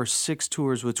 5 or 6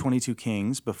 tours with 22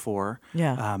 Kings before.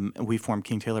 Yeah. We formed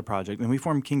King Taylor Project. And we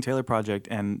formed King Taylor Project,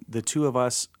 and the two of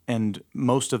us, and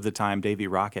most of the time, Davey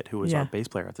Rocket, who was our bass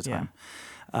player at the time,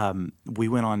 we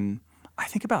went on, I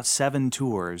think, about 7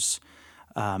 tours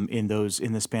in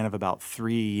the span of about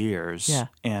 3 years. Yeah.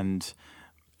 And,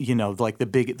 like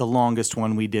the longest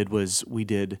one we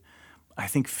did, I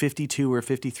think, 52 or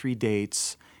 53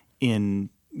 dates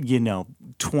in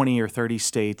 20 or 30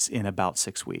 states in about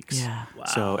 6 weeks. Yeah. Wow.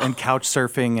 So, and couch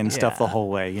surfing and stuff the whole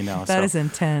way, That is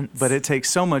intense. But it takes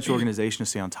so much organization to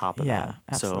stay on top of that. Yeah,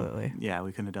 absolutely. So, yeah,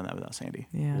 we couldn't have done that without Sandy.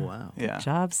 Yeah. Wow. Good Yeah.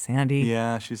 job, Sandy.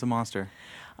 Yeah, she's a monster.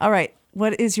 All right.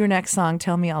 What is your next song?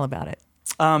 Tell me all about it.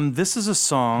 This is a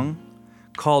song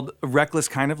called Reckless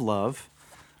Kind of Love.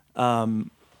 I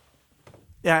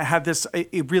had this,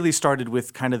 it really started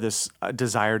with kind of this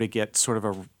desire to get sort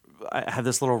of I had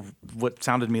this little, what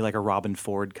sounded to me like a Robin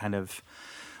Ford kind of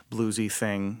bluesy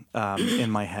thing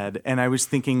in my head. And I was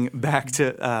thinking back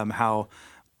to how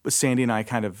Sandy and I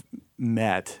kind of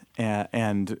met,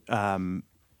 and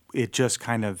it just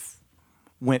kind of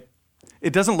went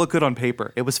it doesn't look good on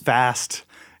paper. It was fast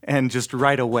and just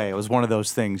right away. It was one of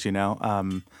those things, you know,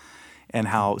 and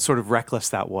how sort of reckless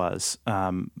that was.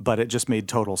 But it just made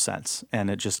total sense, and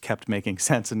it just kept making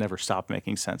sense and never stopped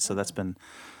making sense. So that's been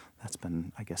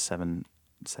I guess 7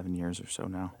 years or so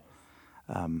now.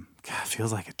 God, it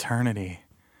feels like eternity.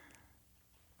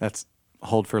 That's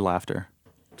hold for laughter.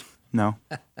 No?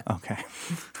 Okay.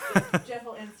 Jeff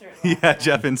will insert. Yeah,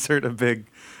 Jeff, insert a big,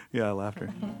 laughter.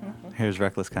 Here's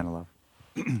reckless kind of love.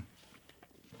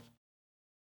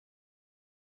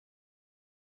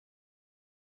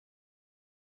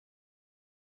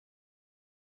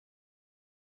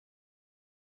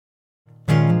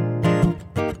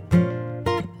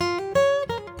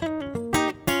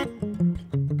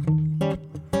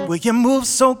 Well, you move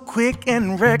so quick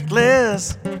and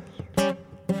reckless.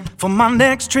 For my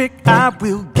next trick, I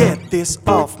will get this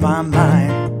off my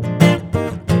mind.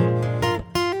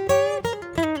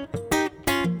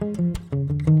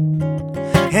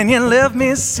 And you left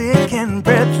me sick and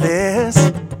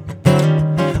breathless.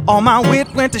 All my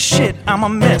wit went to shit. I'm a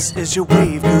mess as you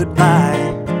wave goodbye.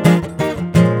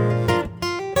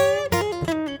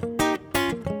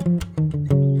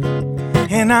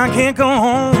 And I can't go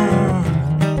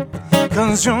home,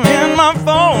 'cause you're in my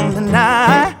phone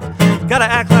tonight. Gotta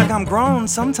act like I'm grown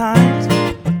sometimes.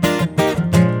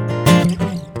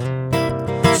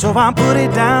 So I put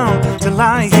it down till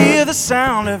I hear the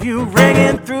sound of you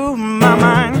ringing through my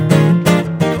mind.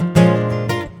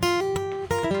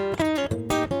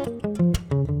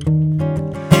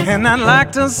 And I'd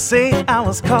like to say I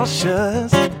was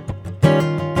cautious,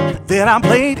 that I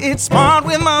played it smart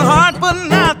with my heart, but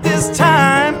not this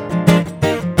time.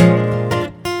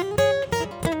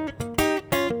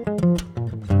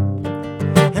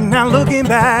 And now looking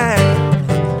back,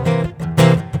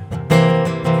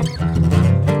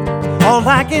 all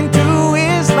I can do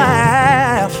is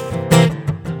laugh,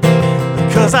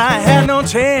 'cause I had no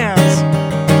chance.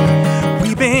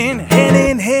 We've been hand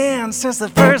in hand since the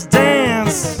first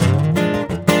dance.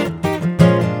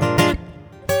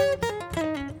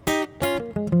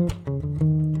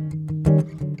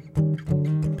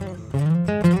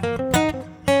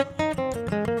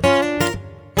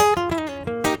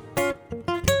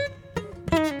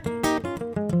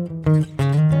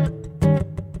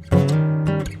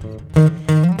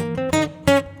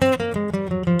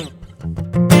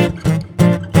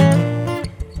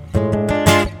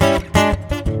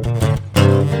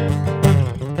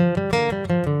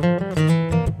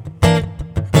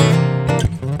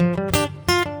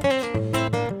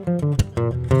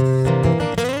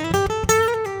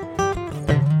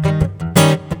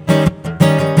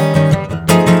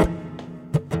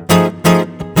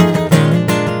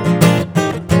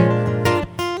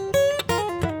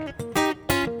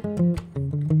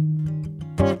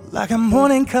 Like a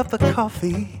morning cup of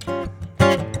coffee,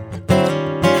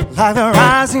 like the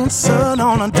rising sun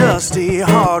on a dusty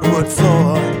hardwood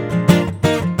floor.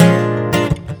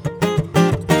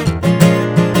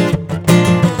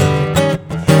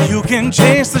 You can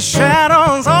chase the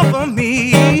shadows off of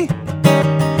me.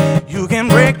 You can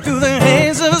break through the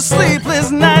haze of a sleepless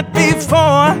night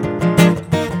before.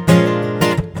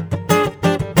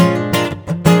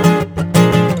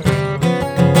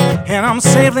 And I'm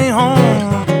safely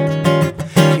home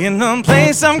in the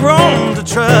place I'm grown to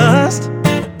trust.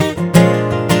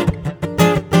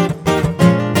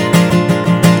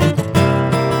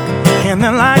 And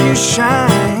the light you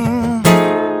shine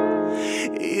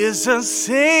is a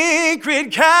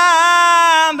sacred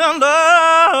kind of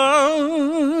love.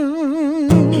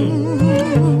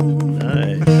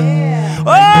 Nice.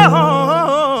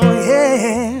 Oh,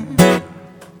 yeah.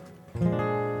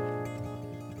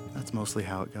 That's mostly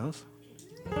how it goes.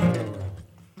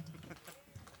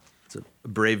 It's a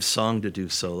brave song to do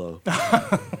solo.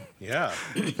 Yeah.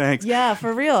 Thanks. Yeah,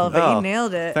 for real. But Oh, you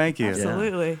nailed it. thank you.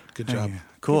 Absolutely. Good job.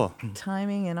 Cool.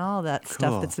 Timing and all that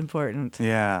stuff Cool. that's important.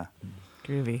 Yeah.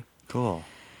 Groovy. Cool.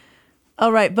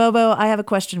 All right, Bobo, I have a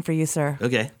question for you, sir.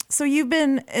 Okay. So you've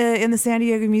been in the San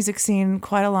Diego music scene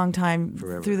quite a long time,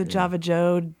 Forever, through the yeah. Java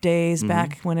Joe days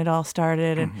back when it all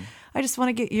started. And I just want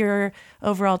to get your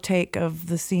overall take of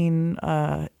the scene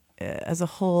as a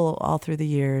whole all through the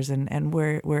years and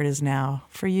where it is now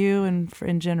for you and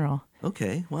in general.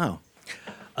 Okay. Wow.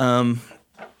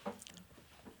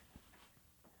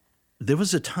 There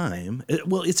was a time.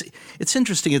 It's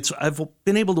interesting. I've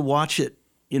been able to watch it,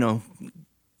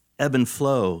 ebb and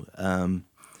flow.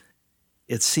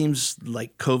 It seems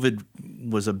like COVID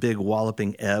was a big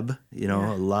walloping ebb. A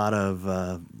lot of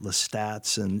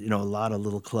Lestats and a lot of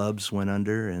little clubs went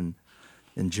under, and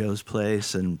Joe's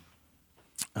Place, and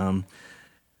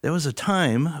there was a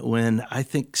time when I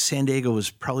think San Diego was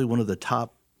probably one of the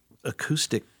top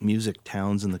acoustic music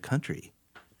towns in the country.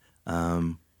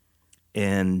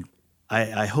 And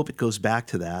I hope it goes back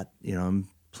to that. You know, I'm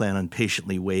planning on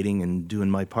patiently waiting and doing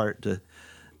my part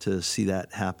to see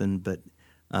that happen. But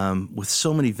with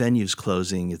so many venues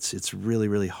closing, it's really,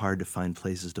 really hard to find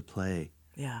places to play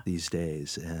these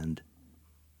days. And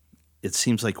it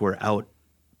seems like we're out,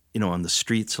 on the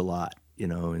streets a lot,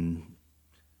 in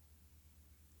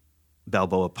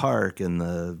Balboa Park and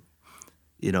the,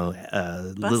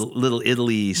 Little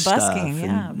Italy stuff. Busking,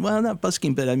 and, well, not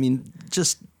busking, but I mean,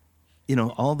 just,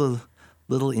 all the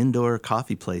little indoor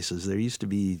coffee places. There used to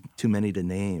be too many to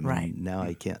name. Right. And now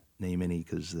I can't name any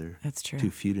because they're That's true.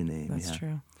 too few to name. That's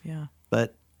true. Yeah.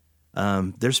 But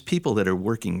there's people that are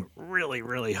working really,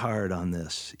 really hard on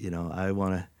this. I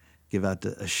want to give out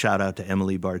a shout out to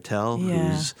Emily Bartell,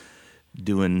 who's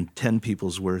doing 10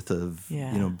 people's worth of,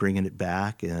 bringing it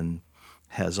back, and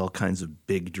has all kinds of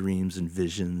big dreams and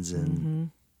visions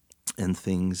and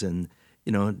things. And,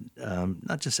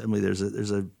 not just Emily,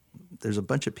 there's a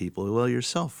bunch of people. Well,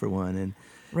 yourself for one. And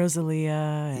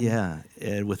Rosalia.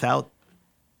 And without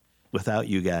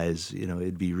you guys,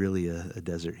 it'd be really a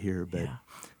desert here. But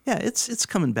it's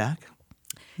coming back.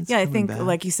 I think,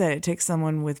 like you said, it takes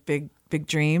someone with big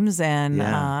dreams and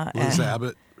Liz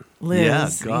Abbott.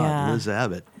 Liz, Liz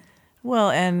Abbott.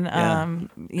 Well, and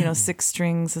Six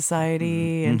String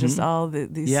Society and just all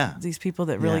these people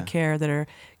that really care, that are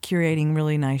curating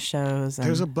really nice shows. And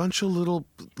there's a bunch of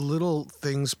little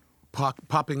things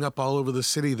popping up all over the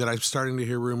city that I'm starting to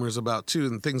hear rumors about too,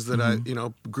 and things that I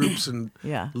groups and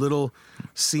little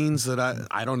scenes that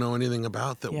I don't know anything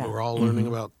about that we're all learning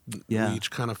about. We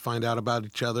each kind of find out about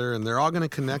each other, and they're all going to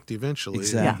connect eventually.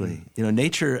 Exactly.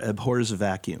 Nature abhors a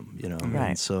vacuum. Right.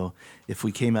 And so if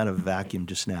we came out of a vacuum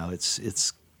just now,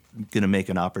 it's going to make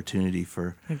an opportunity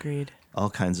for Agreed. All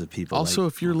kinds of people. Also,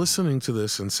 if you're listening to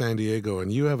this in San Diego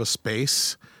and you have a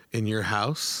space in your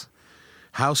house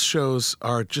shows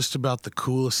are just about the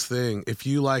coolest thing. If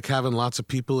you like having lots of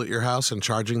people at your house and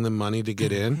charging them money to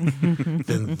get in,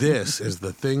 then this is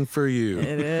the thing for you.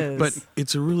 It is. But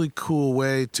it's a really cool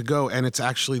way to go, and it's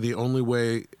actually the only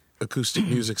way acoustic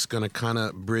music's going to kind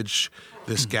of bridge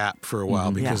this gap for a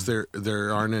while, because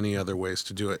there aren't any other ways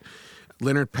to do it.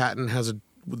 Leonard Patton has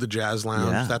the Jazz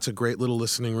Lounge. Yeah. That's a great little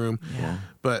listening room. Yeah.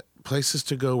 But places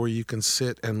to go where you can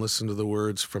sit and listen to the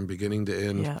words from beginning to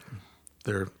end. Yeah.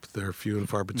 They're few and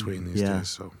far between these days.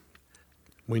 So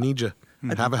we need you.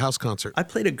 Have a house concert. I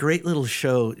played a great little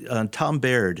show. Tom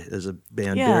Baird is a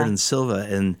band, Baird and Silva,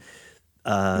 and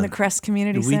in the Crest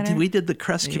Community Center. We did the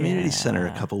Crest Community Center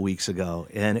a couple weeks ago,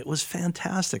 and it was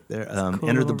fantastic. There, cool Enter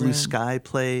the little Blue room. Sky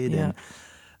played, and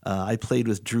I played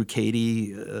with Drew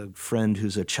Cady, a friend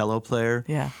who's a cello player.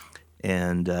 Yeah.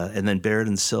 And then Baird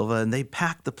and Silva, and they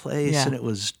packed the place, and it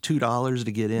was $2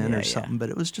 to get in or something. But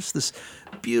it was just this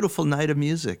beautiful night of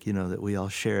music, that we all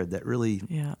shared. That really,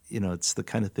 it's the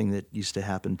kind of thing that used to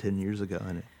happen 10 years ago,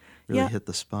 and it really hit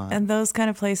the spot. And those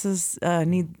kind of places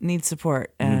need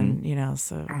support, and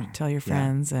so tell your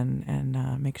friends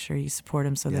and make sure you support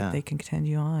them so that they can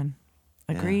continue on.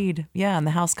 Agreed. Yeah, and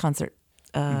the house concert.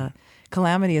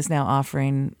 Calamity is now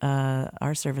offering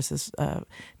our services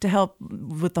to help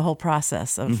with the whole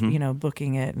process of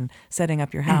booking it and setting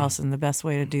up your house and the best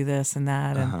way to do this and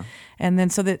that, and then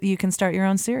so that you can start your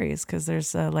own series, because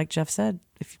there's like Jeff said,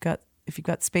 if you've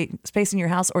got space in your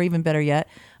house, or even better yet,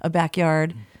 a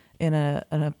backyard in an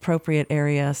appropriate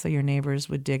area so your neighbors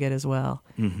would dig it as well.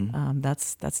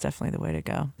 That's definitely the way to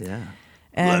go. Yeah.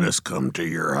 And let us come to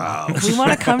your house. we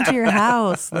want to come to your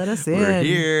house. Let us in. We're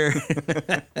here.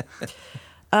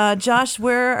 Josh,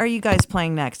 where are you guys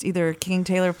playing next? Either King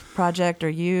Taylor Project or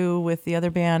you with the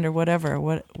other band or whatever.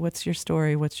 What's your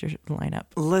story? What's your lineup?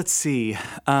 Let's see.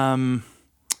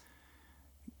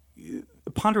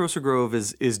 Ponderosa Grove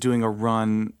is doing a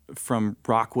run from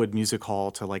Rockwood Music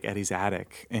Hall to like Eddie's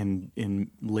Attic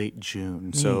in late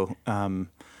June. So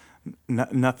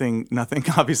nothing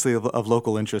obviously of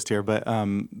local interest here,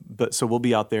 but so we'll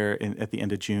be out there at the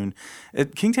end of June.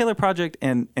 King Taylor Project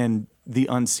and The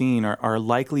Unseen are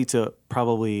likely to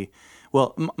probably,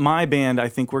 my band, I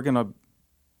think we're gonna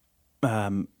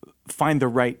find the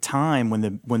right time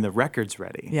when the record's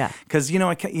ready. Yeah. Because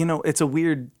it's a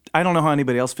weird. I don't know how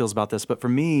anybody else feels about this, but for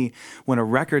me, when a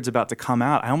record's about to come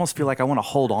out, I almost feel like I want to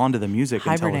hold on to the music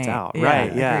until it's out. Yeah,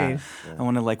 right? Yeah. agreed. I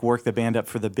want to like work the band up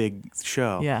for the big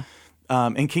show. Yeah.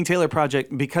 And King Taylor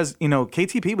Project, because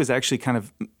KTP was actually kind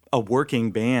of a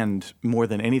working band more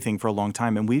than anything for a long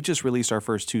time, and we just released our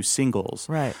first 2 singles.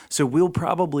 Right. So we'll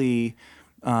probably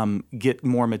get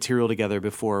more material together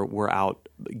before we're out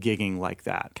gigging like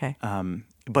that. Okay.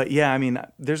 But yeah, I mean,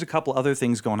 there's a couple other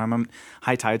things going on.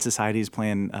 High Tide Society is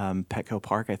playing Petco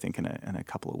Park, I think, in a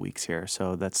couple of weeks here.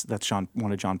 So that's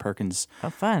one of John Perkins'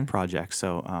 fun projects.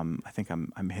 So I think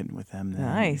I'm hitting with them. Then.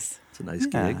 Nice. It's a nice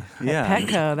gig. Yeah.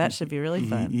 Petco, that should be really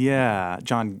fun. Yeah,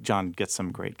 John gets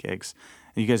some great gigs.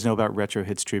 And you guys know about Retro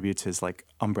Hits Tributes, his like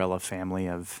umbrella family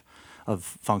of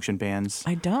function bands.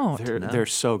 I don't. They're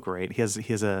so great. He has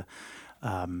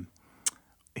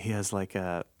like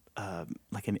an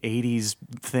 80s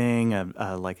thing,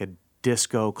 like a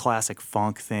disco classic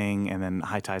funk thing, and then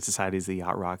High Tide Society is the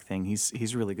yacht rock thing.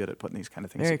 He's really good at putting these kind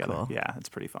of things Very together. cool. Yeah, it's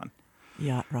pretty fun.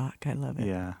 Yacht rock, I love it.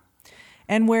 Yeah.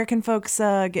 And where can folks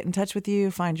get in touch with you,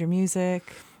 find your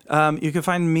music? You can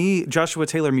find me, Joshua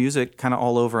Taylor Music, kind of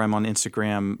all over. I'm on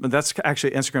Instagram. That's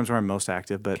actually, Instagram's where I'm most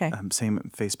active, but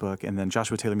same Facebook. And then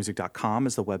joshuataylormusic.com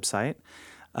is the website.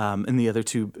 And the other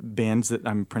two bands that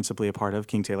I'm principally a part of,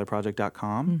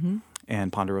 KingTaylorProject.com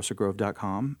and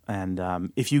PonderosaGrove.com.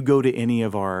 And if you go to any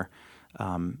of our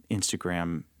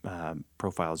Instagram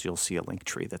profiles, you'll see a link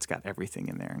tree that's got everything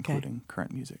in there, including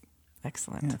current music.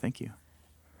 Excellent. Yeah, thank you.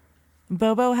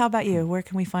 Bobo, how about you? Where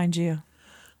can we find you?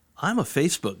 I'm a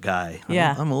Facebook guy.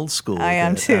 Yeah. I'm old school. I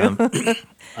am too.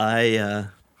 That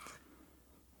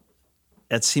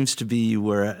seems to be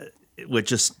where what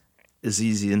just is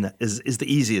easy and is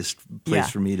the easiest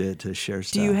place for me to share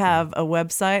stuff. Do you have a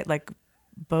website like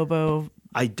Bobo?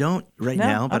 I don't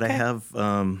now, but Okay. I have.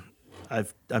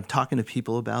 I'm talking to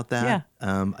people about that.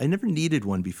 Yeah. I never needed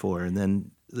one before, and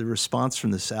then the response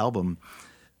from this album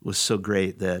was so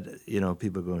great that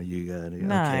people go, "You got to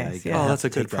Nice, okay, I yeah. Oh, that's a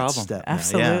take good that problem. step now."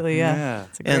 Absolutely, yeah.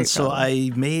 It's a great And so problem.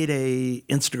 I made a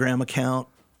Instagram account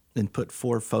and put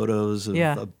 4 photos of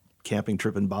a camping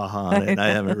trip in Baja on it, and I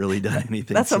haven't really done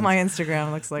anything. That's what since. my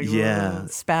Instagram looks like. Yeah.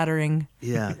 Spattering.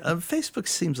 Yeah, Facebook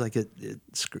seems like it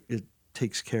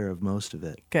takes care of most of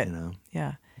it. Good.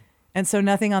 Yeah. And so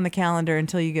nothing on the calendar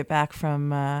until you get back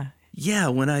from. Yeah,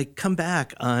 when I come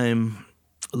back, I'm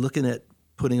looking at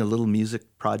putting a little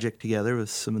music project together with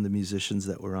some of the musicians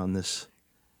that were on this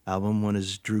album. One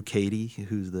is Drew Cady,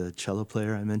 who's the cello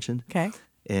player I mentioned. Okay.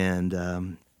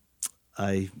 And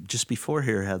I, just before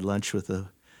here, had lunch with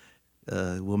a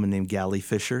woman named Gally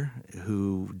Fisher,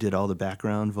 who did all the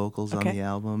background vocals on the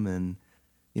album. And,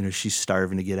 she's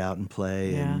starving to get out and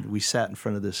play. Yeah. And we sat in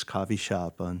front of this coffee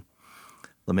shop on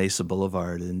La Mesa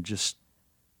Boulevard and just,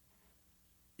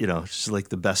 she's like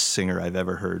the best singer I've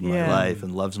ever heard in my life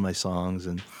and loves my songs.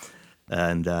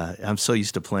 And I'm so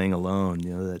used to playing alone,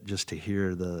 that just to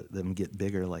hear them get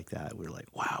bigger like that, we're like,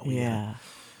 wow,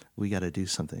 we got to do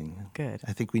something. Good.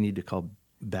 I think we need to call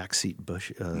backseat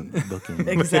booking.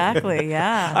 Exactly.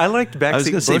 Yeah. I liked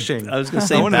backseat bushing. I was going to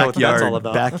say I wanna know what that's all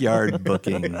about. backyard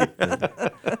booking.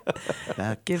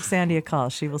 Give Sandy a call.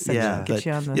 She will get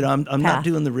you on the I'm path. not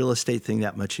doing the real estate thing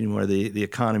that much anymore. The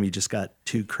economy just got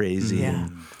too crazy. Yeah.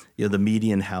 And, the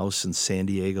median house in San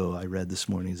Diego, I read this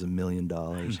morning, is $1 million,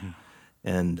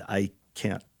 and I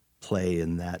can't play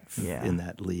in that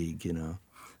league.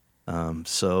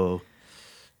 So,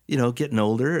 getting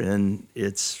older, and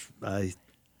I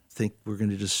think we're going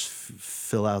to just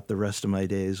fill out the rest of my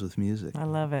days with music. I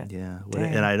love it. Yeah,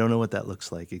 Dang. and I don't know what that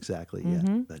looks like exactly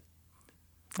yet, but.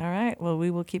 All right. Well,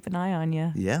 we will keep an eye on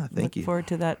you. Yeah, thank you. Look forward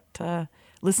to that.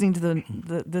 Listening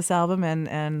to this album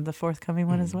and the forthcoming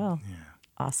one as well. Yeah.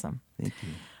 Awesome. Thank you.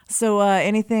 So,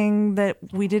 anything that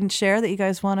we didn't share that you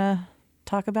guys want to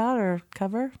talk about or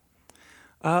cover?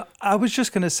 I was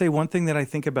just going to say one thing that I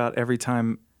think about every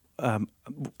time. I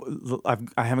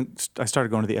started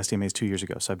going to the SDMAs 2 years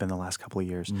ago, so I've been the last couple of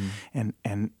years,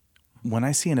 and when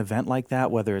I see an event like that,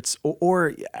 whether it's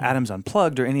or Adams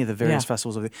Unplugged or any of the various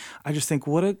festivals, I just think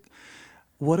what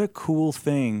a cool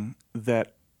thing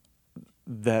that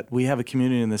we have a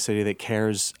community in the city that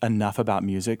cares enough about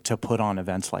music to put on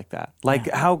events like that. Like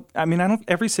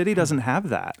every city doesn't have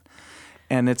that,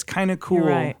 and it's kind of cool. You're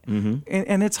right.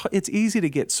 And it's easy to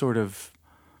get sort of,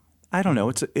 I don't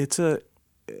know. It's a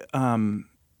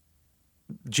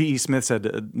G.E. Smith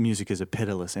said music is a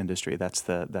pitiless industry. That's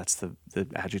the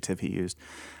adjective he used.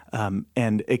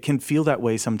 And it can feel that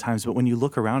way sometimes, but when you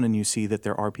look around and you see that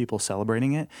there are people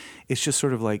celebrating it, it's just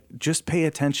sort of like, just pay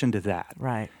attention to that.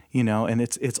 Right. And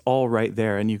it's all right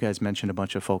there. And you guys mentioned a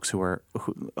bunch of folks who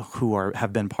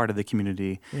have been part of the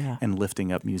community and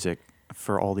lifting up music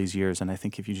for all these years. And I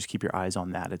think if you just keep your eyes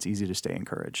on that, it's easy to stay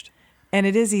encouraged. And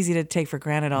it is easy to take for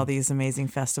granted all these amazing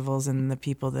festivals and the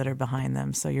people that are behind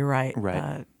them. So you're right.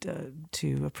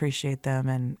 To appreciate them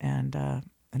and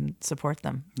support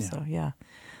them. Yeah. So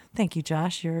Thank you,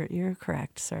 Josh. You're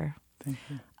correct, sir. Thank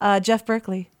you. Jeff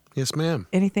Berkeley, Yes, ma'am.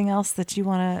 Anything else that you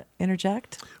want to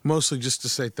interject? Mostly just to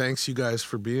say thanks, you guys,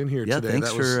 for being here Yeah, today.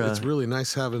 thanks for, it's really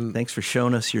nice having. Thanks for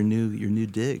showing us your new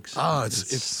digs. Oh,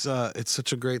 it's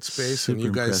such a great space, and super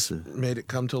you guys impressive. made it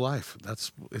come to life.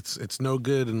 It's no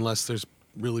good unless there's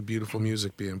really beautiful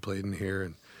music being played in here,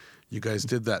 and you guys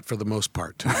did that for the most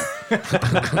part too.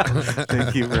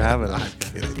 Thank you for having us.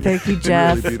 Thank you, It's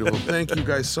Jeff. really beautiful. Thank you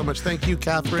guys so much. Thank you,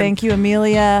 Catherine. Thank you,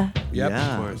 Amelia. Yep.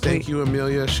 Yeah. Of course. Thank you,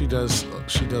 Amelia. She does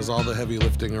all the heavy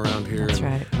lifting around here. That's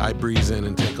and right. I breeze in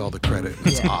and take all the credit.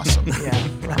 It's Yeah. awesome. Yeah,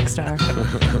 rock star.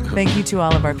 Thank you to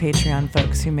all of our Patreon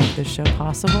folks who make this show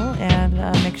possible. And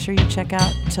make sure you check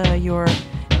out your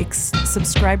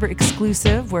subscriber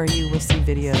exclusive, where you will see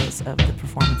videos of the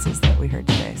performances that we heard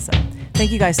today. So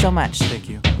thank you guys so much. Thank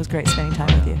you. It was great spending time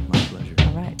with you. My pleasure.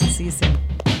 All right. See you soon.